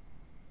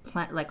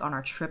plan, like on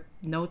our trip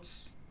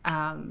notes,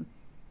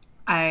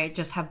 I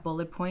just have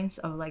bullet points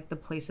of like the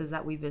places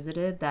that we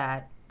visited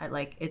that I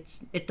like.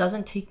 It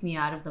doesn't take me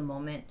out of the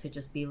moment to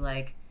just be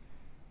like,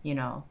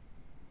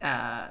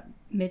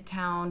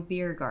 Midtown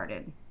Beer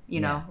Garden,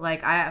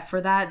 like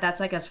for that's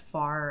like as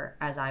far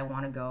as I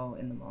want to go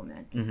in the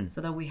moment,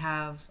 so that we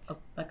have a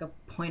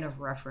point of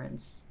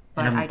reference.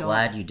 But and I'm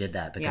glad you did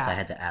that, because I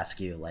had to ask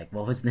you like,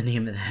 what was the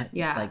name of that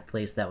like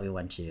place that we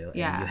went to, and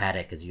you had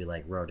it because you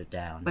like wrote it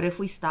down. But if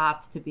we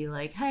stopped to be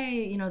like,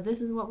 hey,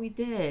 this is what we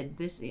did,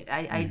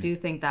 I do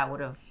think that would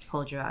have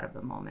pulled you out of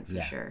the moment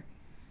for sure.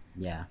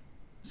 Yeah,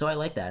 so I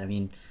like that. I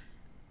mean,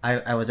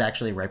 I was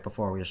actually, right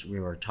before we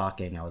were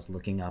talking, I was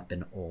looking up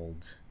an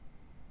old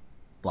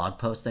blog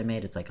post I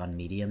made. It's like on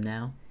Medium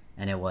now,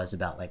 and it was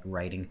about like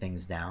writing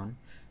things down.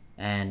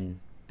 And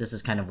this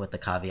is kind of with the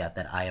caveat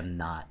that I am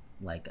not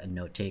like a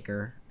note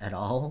taker at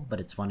all, but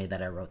it's funny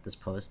that I wrote this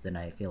post, and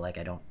I feel like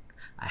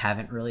I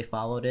haven't really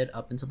followed it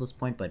up until this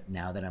point, but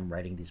now that I'm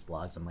writing these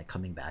blogs, I'm like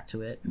coming back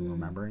to it and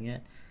remembering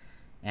it.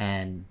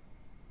 And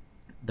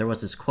there was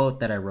this quote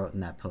that I wrote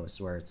in that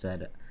post where it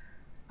said,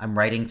 I'm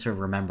writing to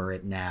remember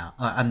it now.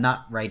 I'm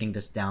not writing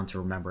this down to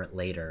remember it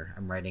later.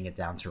 I'm writing it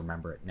down to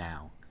remember it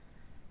now.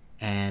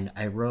 And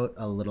I wrote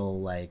a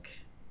little like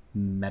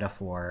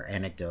metaphor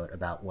anecdote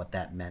about what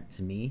that meant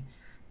to me.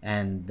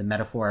 And the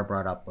metaphor I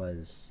brought up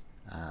was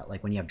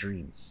like when you have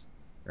dreams,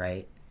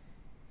 right?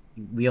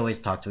 we always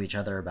talk to each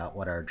other about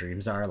what our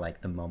dreams are,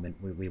 like the moment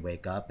we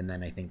wake up. And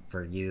then I think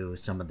for you,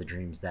 some of the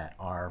dreams that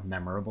are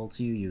memorable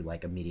to you, you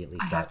like immediately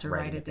I have start to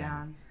writing write it it down.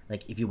 down.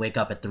 Like if you wake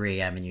up at 3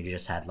 a.m. and you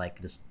just had like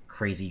this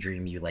crazy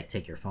dream, you like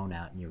take your phone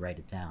out and you write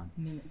it down.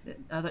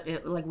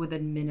 Like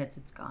within minutes,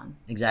 it's gone.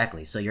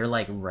 Exactly. So you're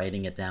like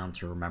writing it down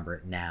to remember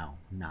it now,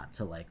 not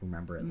to like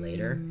remember it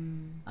later.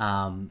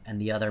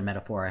 And the other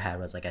metaphor I had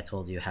was like I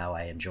told you how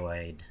I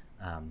enjoyed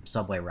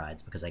subway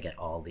rides because I get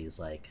all these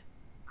like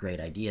great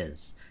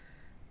ideas.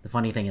 The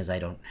funny thing is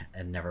I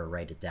never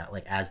write it down.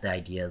 Like as the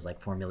idea is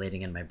like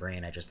formulating in my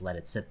brain, I just let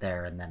it sit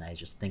there and then I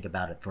just think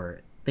about it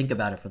for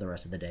the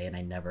rest of the day, and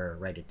I never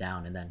write it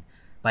down. And then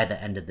by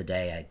the end of the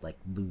day, I like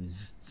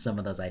lose some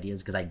of those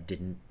ideas because I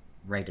didn't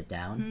write it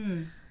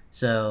down.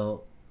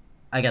 So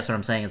I guess what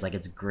I'm saying is like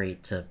it's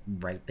great to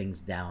write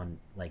things down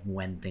like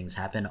when things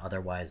happen.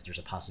 Otherwise, there's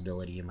a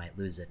possibility you might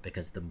lose it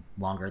because the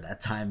longer that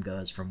time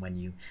goes from when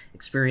you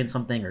experience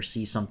something or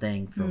see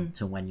something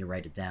to when you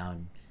write it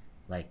down,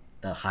 like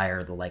the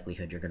higher the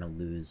likelihood you're going to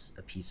lose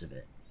a piece of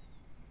it.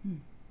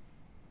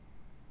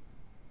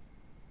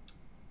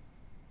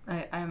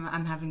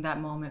 I'm having that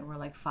moment where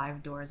like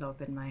 5 doors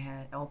open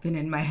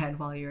in my head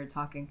while you're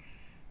talking.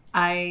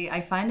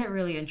 I find it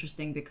really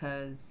interesting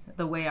because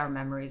the way our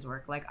memories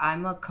work, like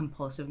I'm a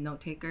compulsive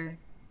note taker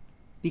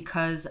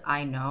because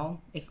I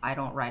know if I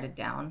don't write it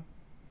down,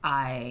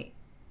 I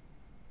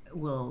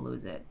will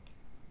lose it.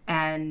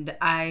 And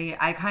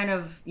I kind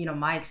of,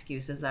 my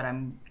excuse is that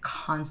I'm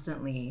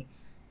constantly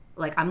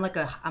like,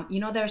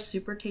 there are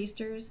super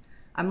tasters.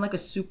 I'm like a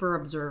super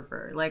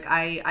observer. Like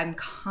I'm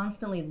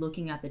constantly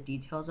looking at the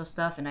details of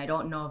stuff, and I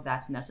don't know if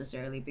that's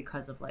necessarily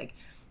because of like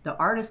the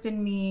artist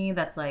in me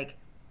that's like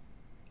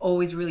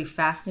always really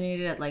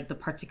fascinated at like the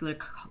particular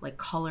like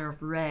color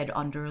of red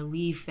under a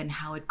leaf and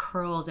how it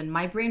curls, and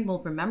my brain will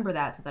remember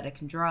that so that I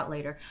can draw it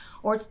later.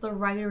 Or it's the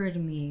writer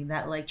in me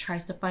that like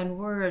tries to find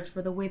words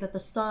for the way that the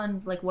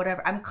sun, like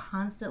whatever. I'm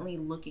constantly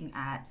looking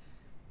at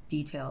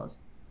details,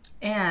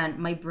 and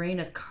my brain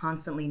is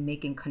constantly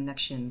making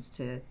connections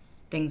to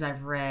things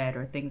I've read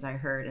or things I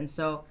heard. And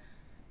so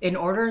in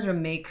order to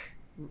make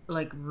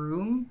like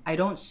room, I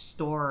don't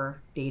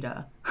store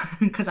data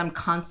because I'm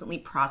constantly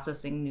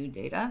processing new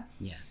data.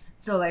 Yeah.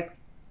 So like,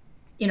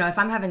 if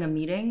I'm having a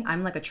meeting,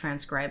 I'm like a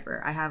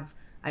transcriber.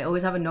 I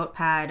always have a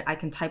notepad. I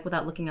can type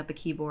without looking at the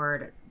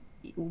keyboard.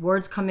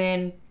 Words come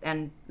in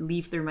and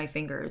leave through my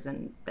fingers,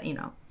 and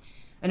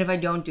and if I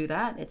don't do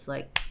that, it's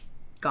like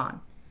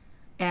gone.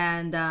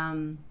 And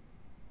I'm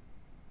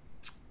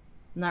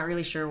not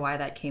really sure why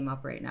that came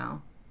up right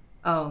now.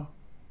 Oh,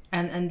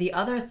 and the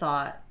other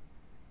thought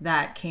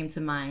that came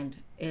to mind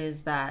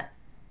is that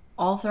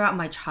all throughout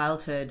my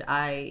childhood,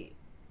 I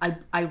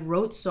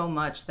wrote so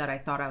much that I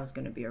thought I was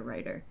going to be a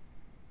writer.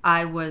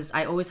 I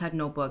always had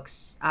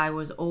notebooks. I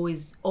was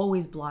always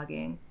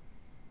blogging.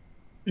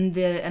 And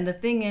the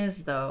thing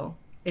is though,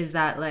 is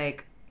that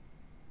like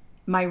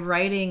my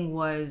writing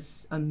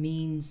was a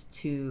means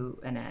to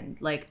an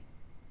end. Like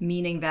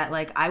meaning that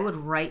like I would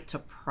write to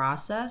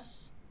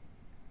process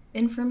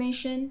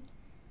information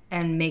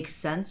and make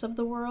sense of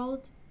the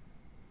world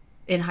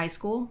in high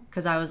school,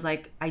 because I was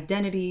like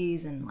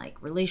identities and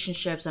like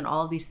relationships and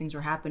all of these things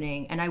were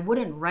happening, and I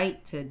wouldn't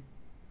write to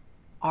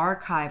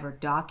archive or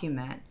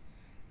document.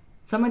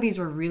 Some of these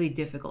were really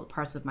difficult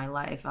parts of my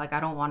life, like I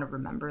don't want to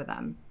remember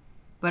them,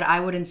 but I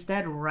would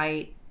instead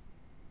write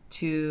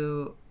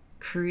to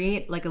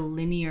create like a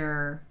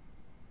linear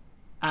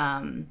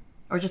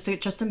or just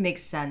to make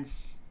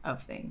sense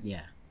of things.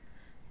 Yeah,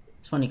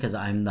 it's funny because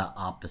I'm the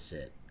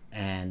opposite,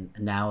 and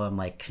now I'm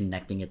like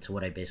connecting it to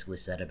what I basically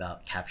said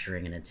about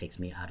capturing, and it takes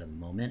me out of the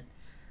moment.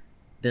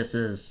 This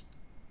is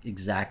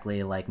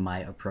exactly like my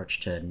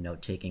approach to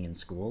note taking in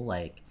school.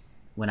 Like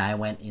when I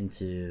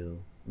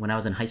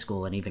was in high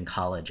school and even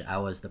college, I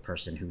was the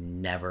person who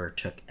never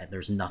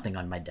there's nothing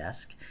on my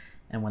desk.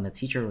 And when the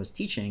teacher was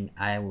teaching,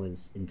 I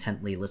was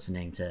intently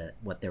listening to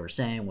what they were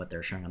saying, what they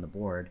were showing on the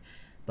board,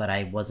 but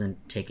I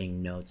wasn't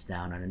taking notes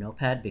down on a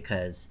notepad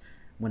because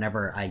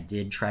whenever I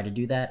did try to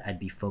do that, I'd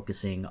be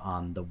focusing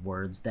on the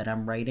words that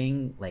I'm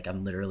writing. Like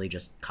I'm literally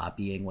just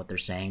copying what they're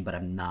saying, but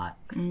I'm not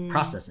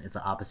processing. It's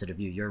the opposite of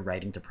you. You're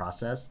writing to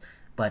process,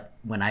 but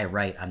when I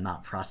write, I'm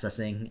not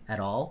processing at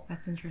all.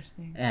 That's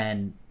interesting.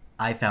 And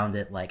I found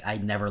it like I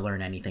never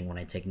learn anything when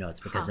I take notes,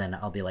 because then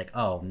I'll be like,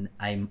 oh,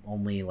 I'm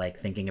only like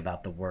thinking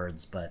about the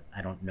words, but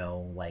I don't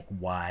know like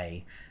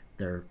why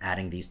they're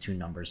adding these two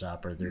numbers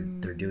up, or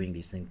they're doing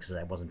these things, because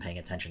I wasn't paying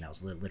attention. I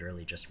was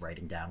literally just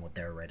writing down what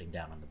they were writing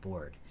down on the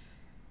board.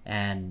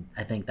 And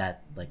I think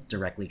that like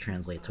directly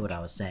translates to what I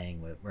was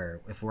saying,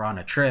 where if we're on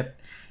a trip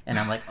and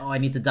I'm like, oh, I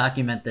need to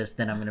document this,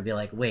 then I'm going to be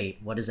like, wait,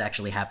 what is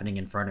actually happening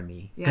in front of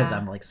me? Because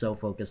I'm like so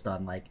focused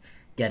on like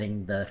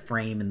getting the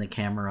frame in the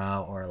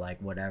camera or like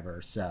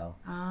whatever. So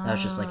that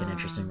was just like an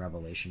interesting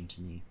revelation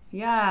to me.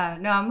 Yeah,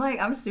 no,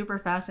 I'm super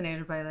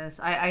fascinated by this.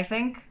 I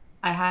think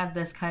I had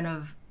this kind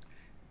of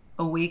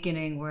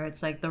awakening where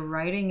it's like the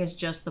writing is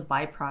just the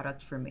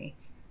byproduct for me.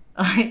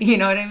 You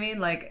know what I mean?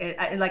 Like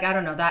I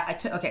don't know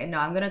that. Okay, no,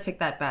 I'm gonna take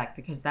that back,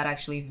 because that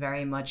actually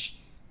very much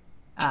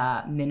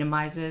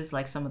minimizes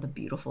like some of the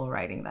beautiful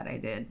writing that I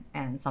did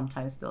and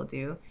sometimes still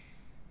do.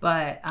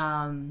 But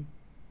I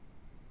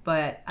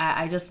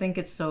just think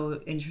it's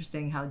so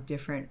interesting how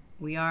different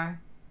we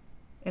are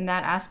in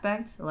that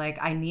aspect.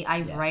 Like I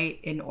Yeah. write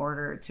in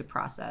order to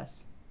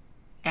process,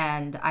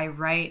 and I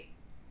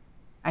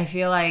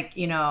feel like,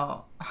 you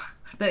know,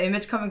 the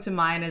image coming to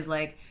mind is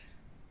like,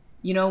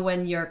 you know,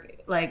 when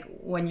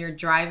you're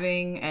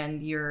driving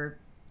and you're,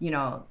 you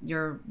know,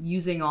 you're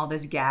using all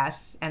this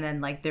gas, and then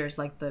like there's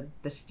like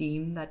the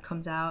steam that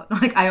comes out.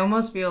 Like I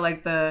almost feel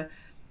like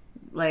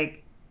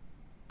like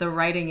the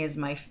writing is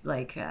my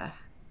like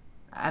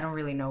I don't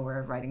really know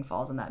where writing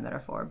falls in that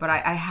metaphor, but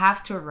I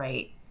have to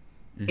write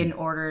in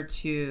order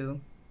to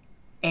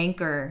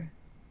anchor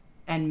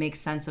and make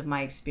sense of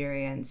my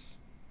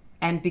experience.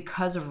 And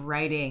because of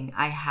writing,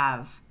 I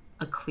have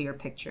a clear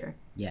picture.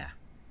 Yeah.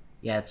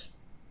 Yeah, it's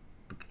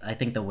I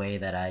think the way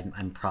that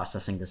I'm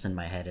processing this in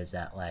my head is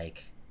that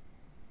like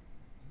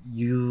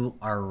you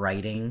are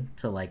writing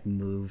to like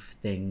move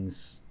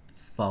things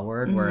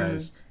forward,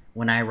 whereas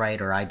when I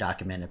write or I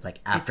document, it's like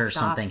after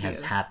something stops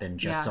has you. happened,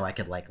 just Yeah. so I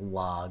could like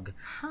log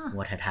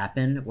what had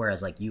happened,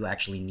 whereas like you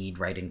actually need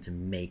writing to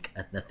make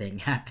the thing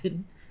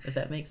happen, if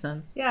that makes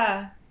sense.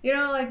 Yeah. You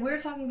know, like we were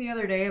talking the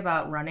other day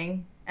about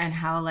running and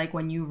how like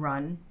when you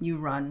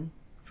run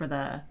for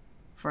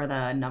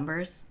the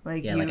numbers.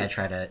 Like Yeah, you like I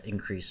try to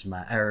increase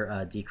my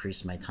or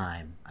decrease my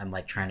time. I'm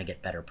like trying to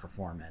get better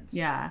performance.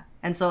 Yeah.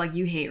 And so like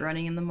you hate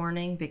running in the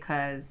morning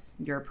because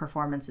your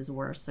performance is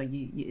worse. So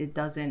it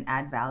doesn't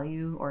add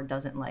value or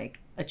doesn't like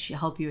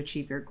help you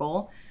achieve your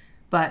goal.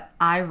 But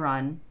I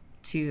run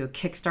to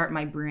kickstart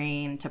my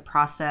brain, to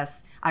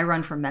process. I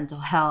run for mental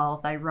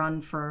health. I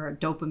run for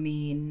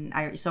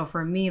dopamine. So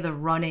for me, the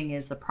running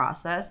is the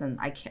process, and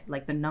I can't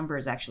like the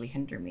numbers actually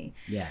hinder me.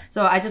 Yeah.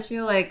 So I just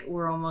feel like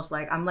we're almost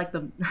like I'm like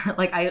the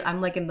like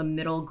I'm like in the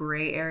middle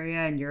gray area,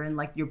 and you're in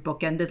like you're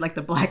bookended like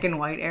the black and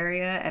white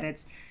area, and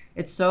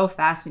it's so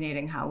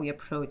fascinating how we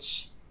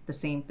approach the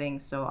same thing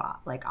so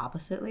like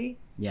oppositely,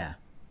 Yeah.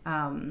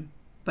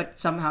 but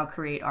somehow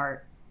create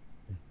art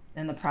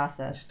in the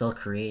process. Still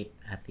create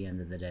at the end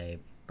of the day,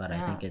 but I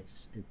Yeah. think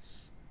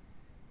it's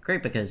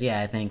great because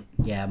I think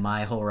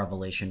my whole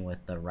revelation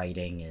with the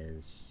writing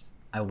is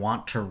I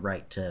want to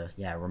write to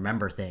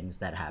remember things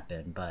that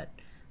happen, but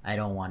I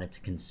don't want it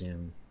to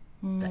consume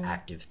the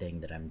active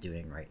thing that I'm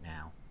doing right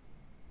now.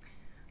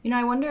 You know,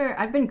 I wonder.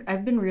 I've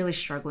been really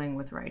struggling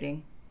with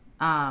writing.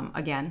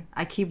 Again,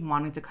 I keep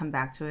wanting to come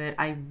back to it.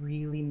 I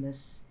really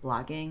miss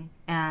blogging,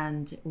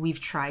 and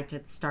we've tried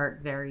to start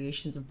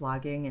variations of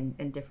blogging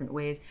in different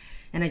ways.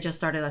 And I just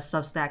started a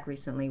Substack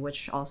recently,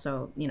 which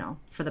also, you know,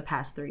 for the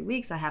past 3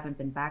 weeks I haven't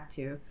been back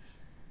to.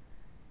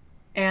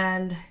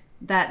 And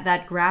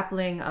that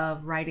grappling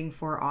of writing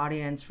for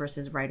audience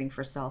versus writing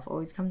for self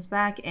always comes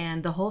back.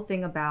 And the whole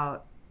thing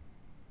about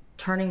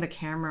turning the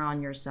camera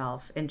on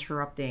yourself,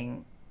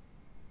 interrupting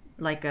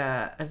like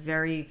a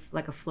very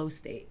like a flow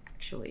state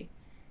actually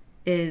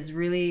is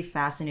really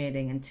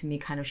fascinating, and to me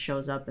kind of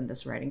shows up in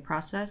this writing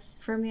process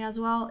for me as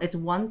well. It's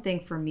one thing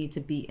for me to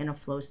be in a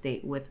flow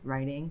state with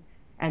writing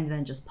and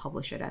then just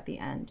publish it at the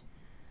end,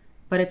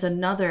 but it's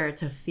another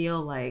to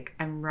feel like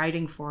I'm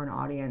writing for an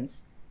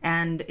audience.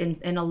 And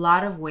in a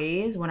lot of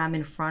ways, when I'm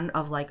in front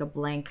of like a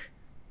blank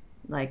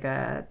like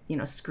a, you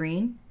know,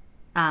 screen,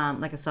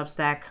 like a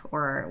Substack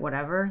or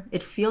whatever,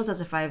 it feels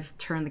as if I've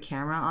turned the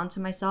camera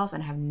onto myself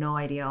and have no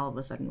idea all of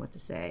a sudden what to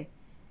say.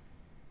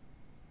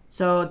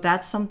 So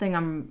that's something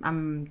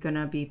I'm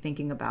gonna be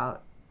thinking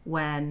about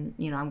when,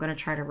 you know, I'm gonna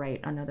try to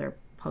write another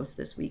post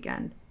this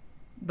weekend.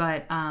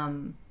 But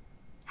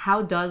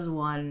how does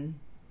one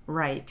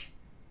write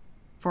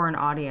for an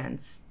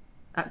audience?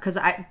 Because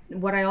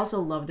what I also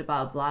loved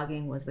about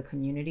blogging was the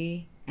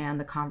community and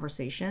the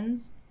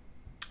conversations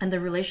and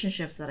the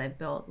relationships that I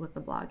built with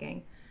the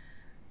blogging.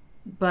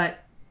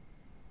 But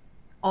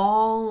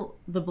all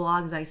the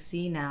blogs I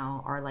see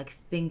now are like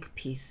think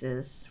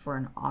pieces for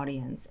an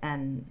audience,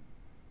 and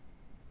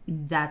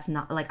that's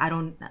not like I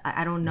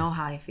don't know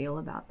how I feel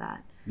about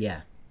that.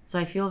 Yeah. So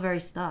I feel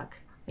very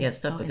stuck. Yeah,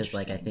 it's tough so because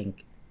like I interesting.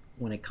 think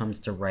when it comes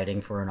to writing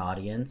for an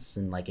audience,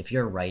 and like if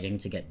you're writing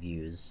to get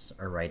views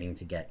or writing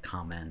to get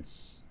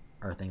comments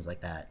or things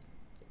like that,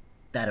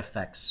 that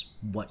affects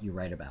what you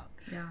write about.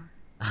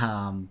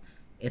 Yeah.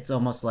 It's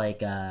almost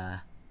like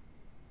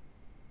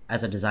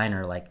as a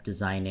designer, like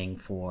designing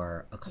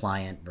for a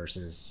client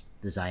versus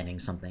designing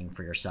something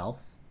for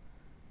yourself.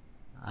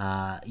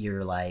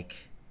 You're like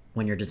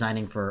when you're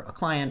designing for a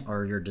client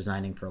or you're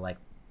designing for like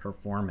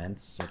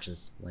performance, which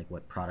is like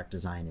what product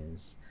design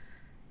is,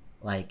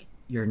 like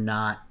you're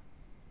not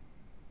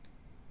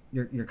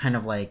you're kind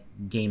of like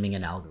gaming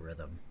an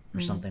algorithm or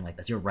something like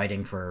this. You're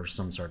writing for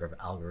some sort of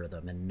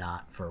algorithm and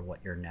not for what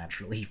you're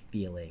naturally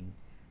feeling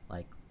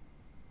like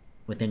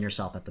within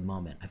yourself at the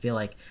moment. I feel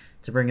like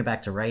to bring it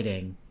back to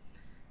writing,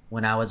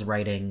 when I was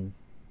writing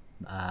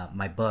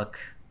my book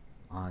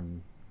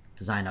on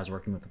design, I was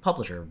working with a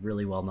publisher, a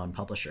really well-known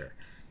publisher,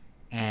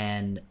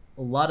 and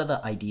a lot of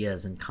the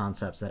ideas and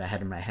concepts that I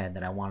had in my head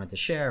that I wanted to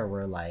share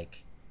were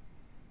like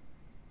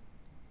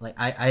like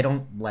I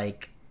don't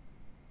like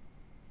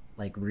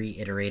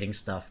reiterating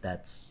stuff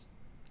that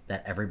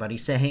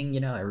everybody's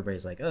saying,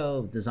 everybody's like,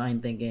 oh, design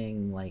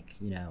thinking, like,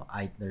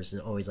 there's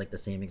always like the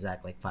same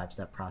exact like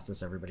 5-step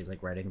process everybody's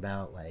like writing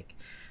about, like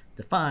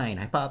define,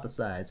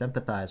 hypothesize,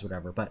 empathize,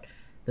 whatever. But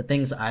the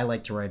things I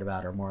like to write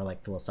about are more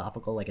like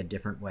philosophical, like a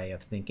different way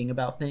of thinking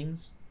about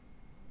things.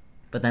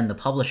 But then the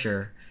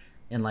publisher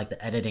in like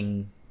the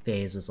editing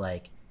phase was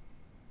like,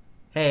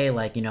 hey,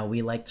 like,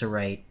 we like to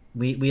write,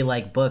 we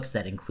like books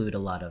that include a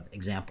lot of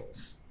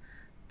examples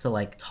to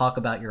like talk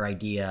about your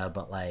idea,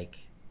 but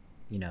like,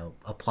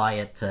 apply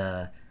it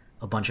to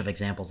a bunch of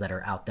examples that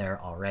are out there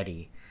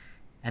already.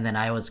 And then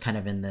I was kind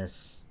of in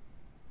this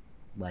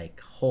like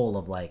hole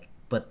of like,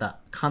 but the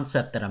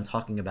concept that I'm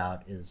talking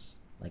about is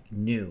like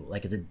new,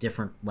 like it's a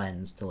different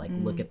lens to like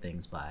look at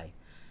things by.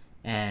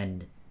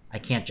 And I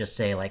can't just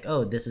say like,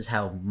 oh, this is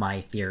how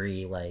my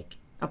theory like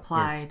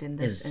applied in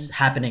this is instance.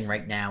 happening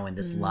right now in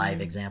this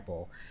live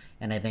example.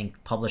 And I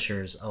think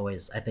publishers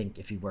always, I think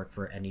if you work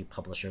for any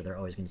publisher, they're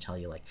always going to tell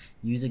you like,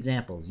 use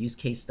examples, use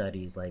case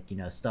studies, like,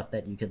 stuff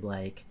that you could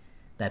like,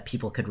 that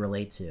people could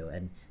relate to.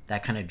 And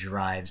that kind of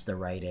drives the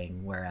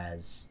writing.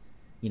 Whereas,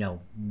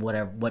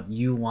 what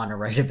you want to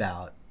write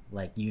about,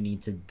 like you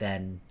need to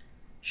then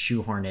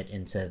shoehorn it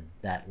into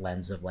that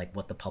lens of like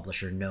what the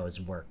publisher knows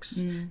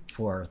works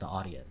for the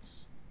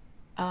audience.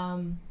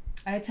 I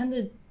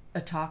attended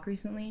a talk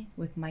recently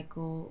with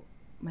Michael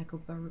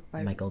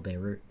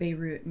Bierut,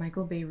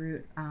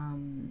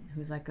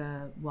 who's like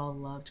a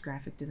well-loved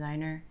graphic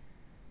designer.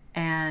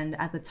 And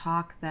at the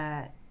talk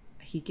that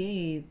he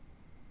gave,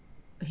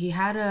 he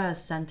had a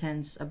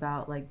sentence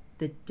about like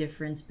the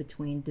difference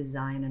between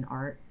design and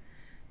art.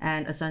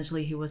 And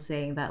essentially he was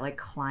saying that like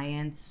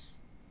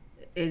clients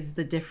is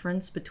the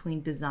difference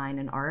between design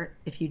and art.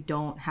 If you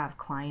don't have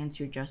clients,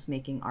 you're just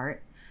making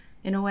art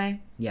in a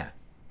way. Yeah.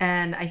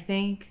 And I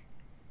think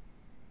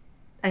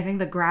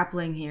the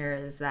grappling here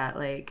is that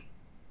like,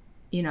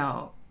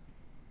 not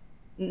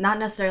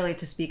necessarily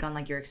to speak on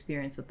like your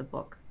experience with the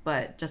book,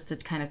 but just to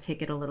kind of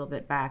take it a little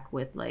bit back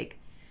with like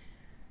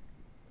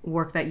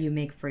work that you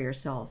make for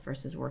yourself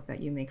versus work that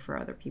you make for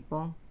other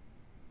people.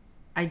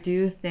 I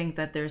do think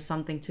that there's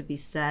something to be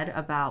said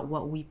about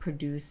what we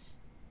produce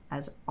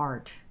as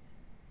art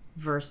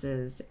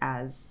versus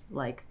as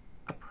like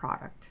a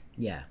product.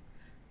 Yeah.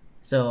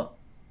 So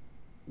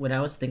when I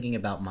was thinking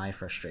about my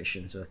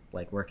frustrations with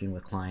like working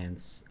with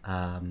clients,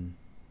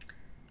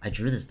 I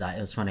drew this it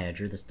was funny, I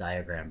drew this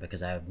diagram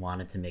because I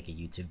wanted to make a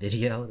YouTube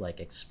video like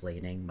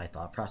explaining my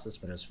thought process,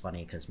 but it was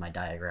funny because my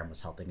diagram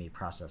was helping me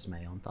process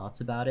my own thoughts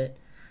about it.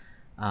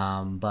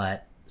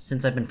 But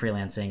since I've been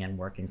freelancing and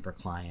working for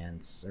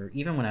clients, or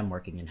even when I'm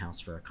working in-house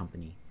for a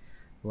company,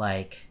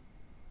 like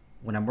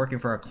when I'm working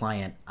for a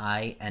client,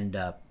 I end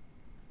up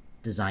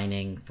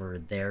designing for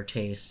their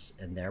tastes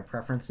and their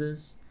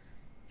preferences,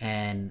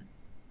 and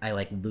I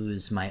like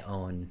lose my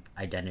own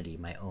identity,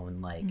 my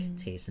own like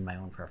taste and my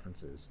own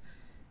preferences.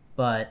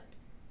 But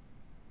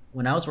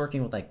when I was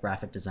working with like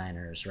graphic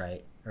designers,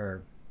 right,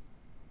 or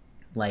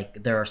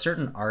like there are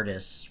certain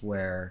artists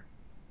where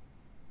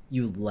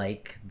you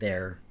like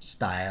their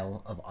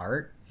style of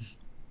art,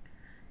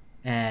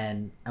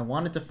 and I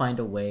wanted to find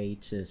a way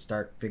to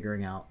start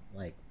figuring out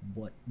like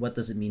what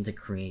does it mean to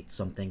create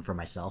something for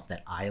myself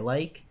that I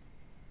like,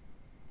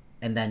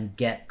 and then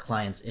get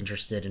clients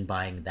interested in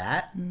buying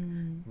that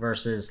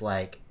versus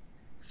like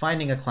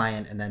finding a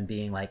client and then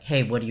being like,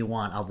 hey, what do you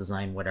want? I'll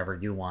design whatever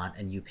you want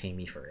and you pay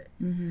me for it.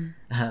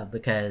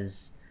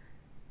 Because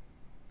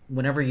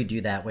whenever you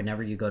do that,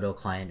 whenever you go to a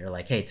client, you're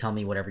like, hey, tell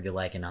me whatever you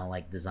like and I'll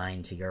like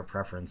design to your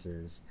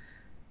preferences.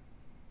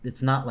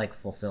 It's not like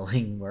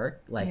fulfilling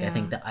work. Like I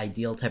think the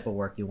ideal type of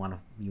work you want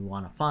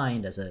to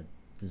find as a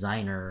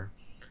designer,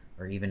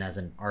 or even as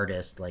an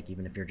artist, like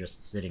even if you're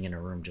just sitting in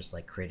a room just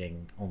like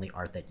creating only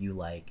art that you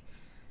like,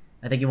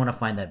 I think you want to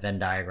find that Venn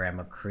diagram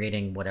of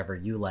creating whatever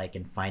you like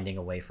and finding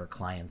a way for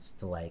clients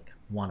to like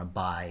want to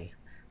buy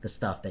the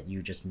stuff that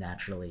you just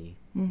naturally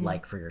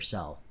like for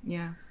yourself.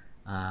 Yeah.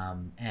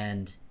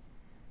 And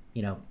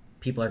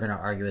people are going to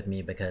argue with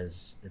me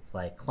because it's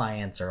like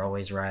clients are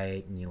always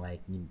right, and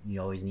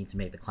you always need to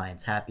make the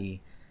clients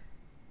happy.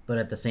 But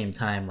at the same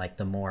time, like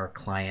the more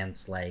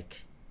clients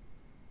like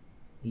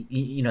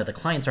the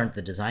clients aren't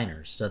the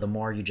designers, so the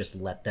more you just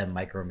let them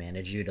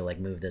micromanage you to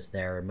like move this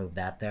there or move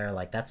that there,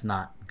 like that's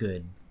not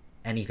good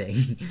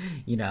anything.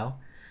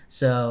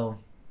 So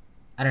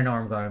I don't know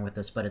where I'm going with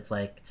this, but it's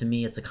like, to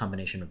me, it's a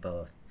combination of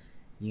both.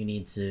 You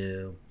need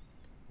to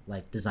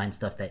like design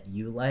stuff that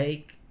you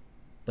like,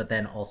 but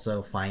then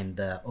also find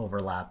the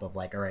overlap of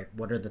like, all right,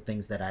 what are the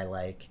things that I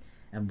like,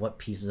 and what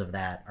pieces of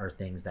that are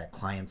things that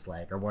clients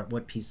like, or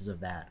what pieces of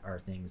that are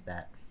things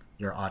that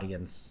your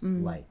audience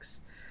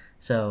likes.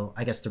 So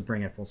I guess to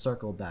bring it full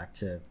circle back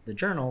to the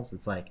journals,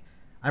 it's like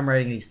I'm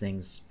writing these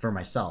things for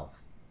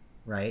myself,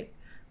 right?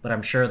 But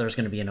I'm sure there's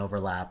going to be an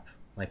overlap,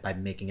 like by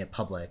making it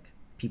public,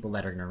 people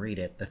that are going to read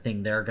it, the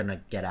thing they're going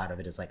to get out of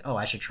it is like, oh,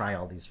 I should try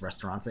all these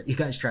restaurants that you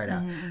guys tried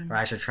out, or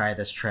I should try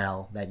this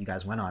trail that you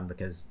guys went on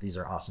because these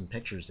are awesome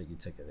pictures that you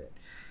took of it.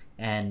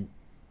 And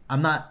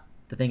I'm not.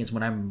 The thing is,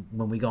 when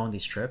we go on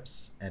these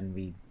trips and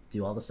we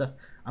do all this stuff,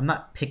 I'm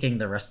not picking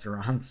the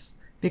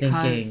restaurants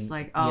because thinking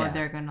like, oh, yeah,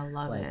 they're gonna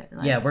love like it.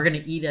 Like, yeah, we're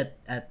gonna eat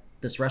at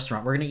this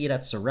restaurant. We're gonna eat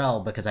at Sorel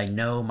because I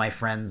know my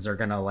friends are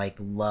gonna like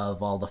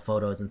love all the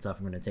photos and stuff.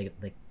 I'm gonna take it.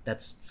 Like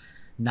that's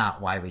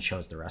not why we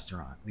chose the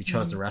restaurant. We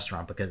chose the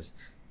restaurant because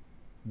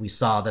we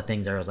saw the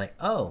things that I was like,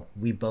 oh,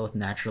 we both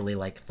naturally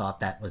like thought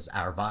that was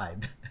our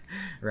vibe,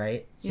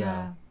 right? So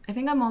yeah, I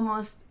think I'm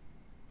almost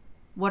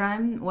what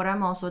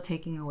I'm also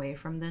taking away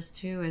from this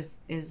too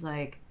is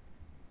like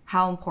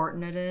how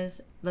important it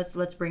is.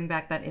 Let's bring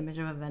back that image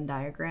of a Venn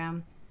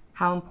diagram.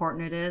 How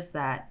important it is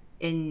that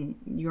in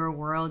your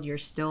world you're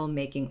still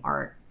making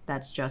art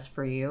that's just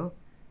for you,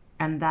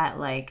 and that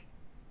like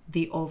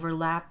the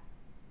overlap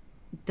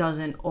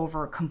doesn't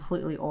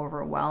completely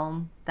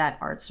overwhelm that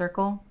art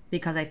circle,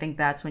 because I think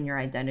that's when your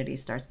identity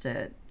starts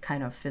to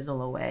kind of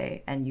fizzle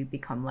away and you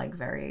become like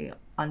very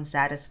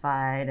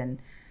unsatisfied. And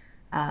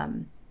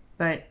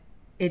but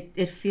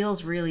it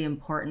feels really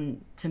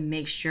important to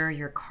make sure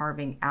you're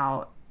carving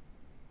out,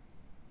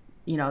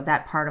 you know,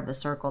 that part of the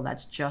circle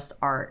that's just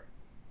art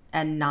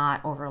and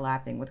not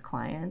overlapping with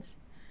clients,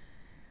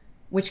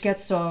 which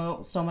gets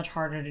so much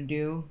harder to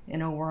do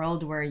in a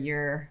world where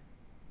your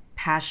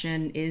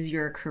passion is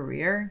your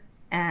career,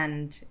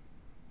 and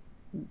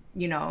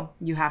you know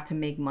you have to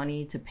make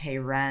money to pay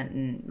rent,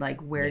 and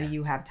like where do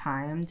you have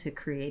time to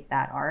create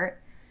that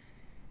art?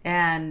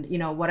 And you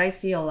know what I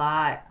see a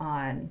lot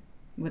on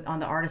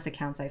the artist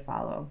accounts I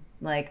follow,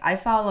 like I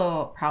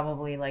follow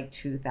probably like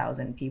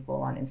 2,000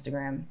 people on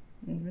Instagram.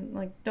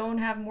 Like, don't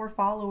have more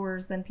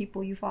followers than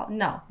people you follow.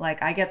 No,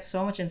 like I get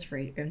so much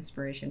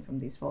inspiration from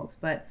these folks.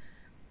 But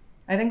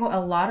I think a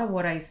lot of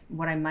what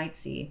I might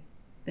see,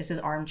 this is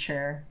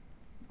armchair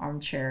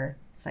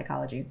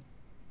psychology,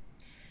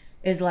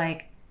 is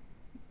like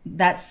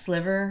that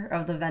sliver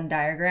of the Venn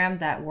diagram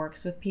that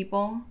works with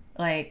people.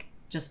 Like,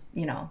 just,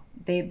 you know,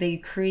 they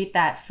create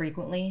that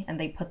frequently and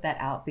they put that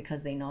out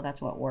because they know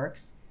that's what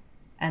works.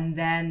 And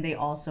then they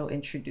also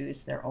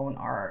introduce their own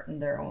art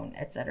and their own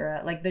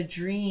etc. Like the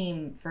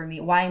dream for me,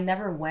 why I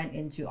never went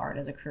into art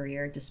as a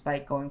career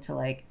despite going to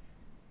like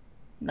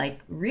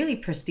really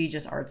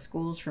prestigious art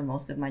schools for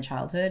most of my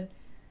childhood,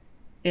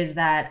 is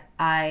that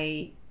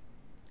I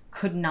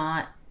could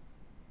not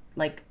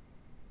like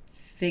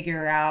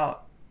figure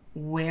out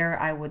where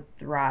I would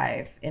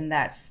thrive in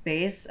that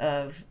space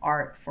of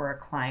art for a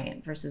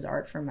client versus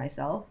art for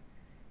myself.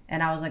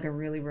 And I was like a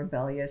really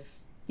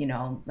rebellious, you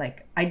know,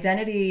 like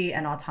identity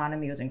and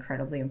autonomy was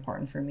incredibly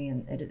important for me,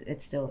 and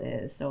it still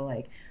is. So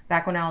like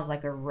back when I was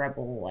like a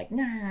rebel, like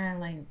nah,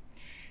 like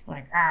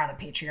the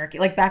patriarchy,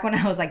 like back when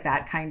I was like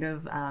that kind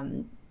of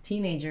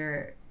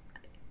teenager,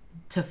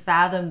 to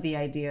fathom the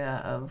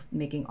idea of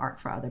making art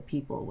for other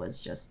people was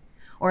just,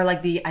 or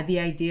like the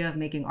idea of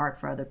making art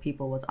for other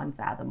people was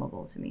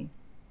unfathomable to me.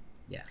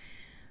 Yeah.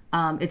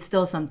 It's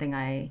still something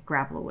I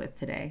grapple with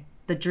today.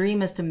 The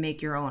dream is to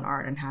make your own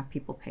art and have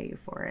people pay you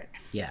for it.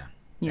 Yeah.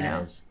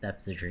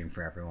 That's the dream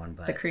for everyone,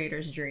 but the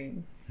creator's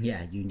dream.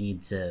 Yeah, you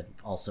need to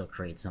also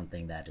create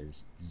something that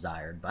is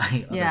desired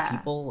by other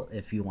people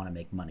if you want to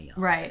make money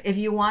on it. If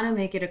you want to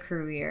make it a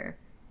career,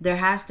 there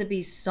has to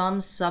be some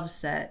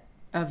subset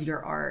of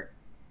your art.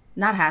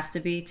 Not has to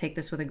be, take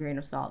this with a grain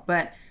of salt,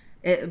 but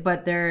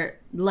there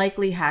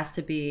likely has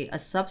to be a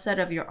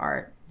subset of your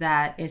art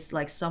that is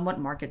like somewhat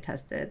market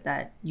tested,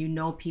 that you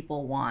know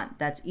people want,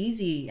 that's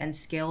easy and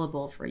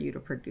scalable for you to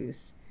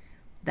produce,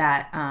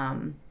 that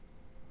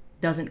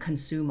doesn't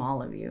consume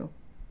all of you.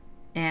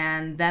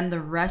 And then the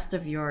rest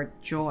of your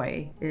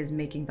joy is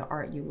making the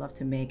art you love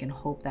to make, and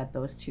hope that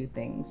those two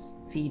things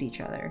feed each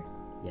other.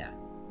 Yeah.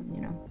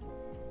 You know?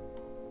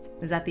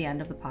 Is that the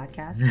end of the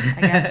podcast?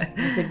 I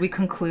guess. Did we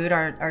conclude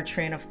our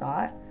train of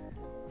thought?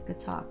 Good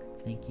talk.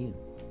 Thank you.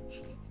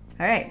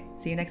 All right.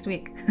 See you next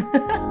week.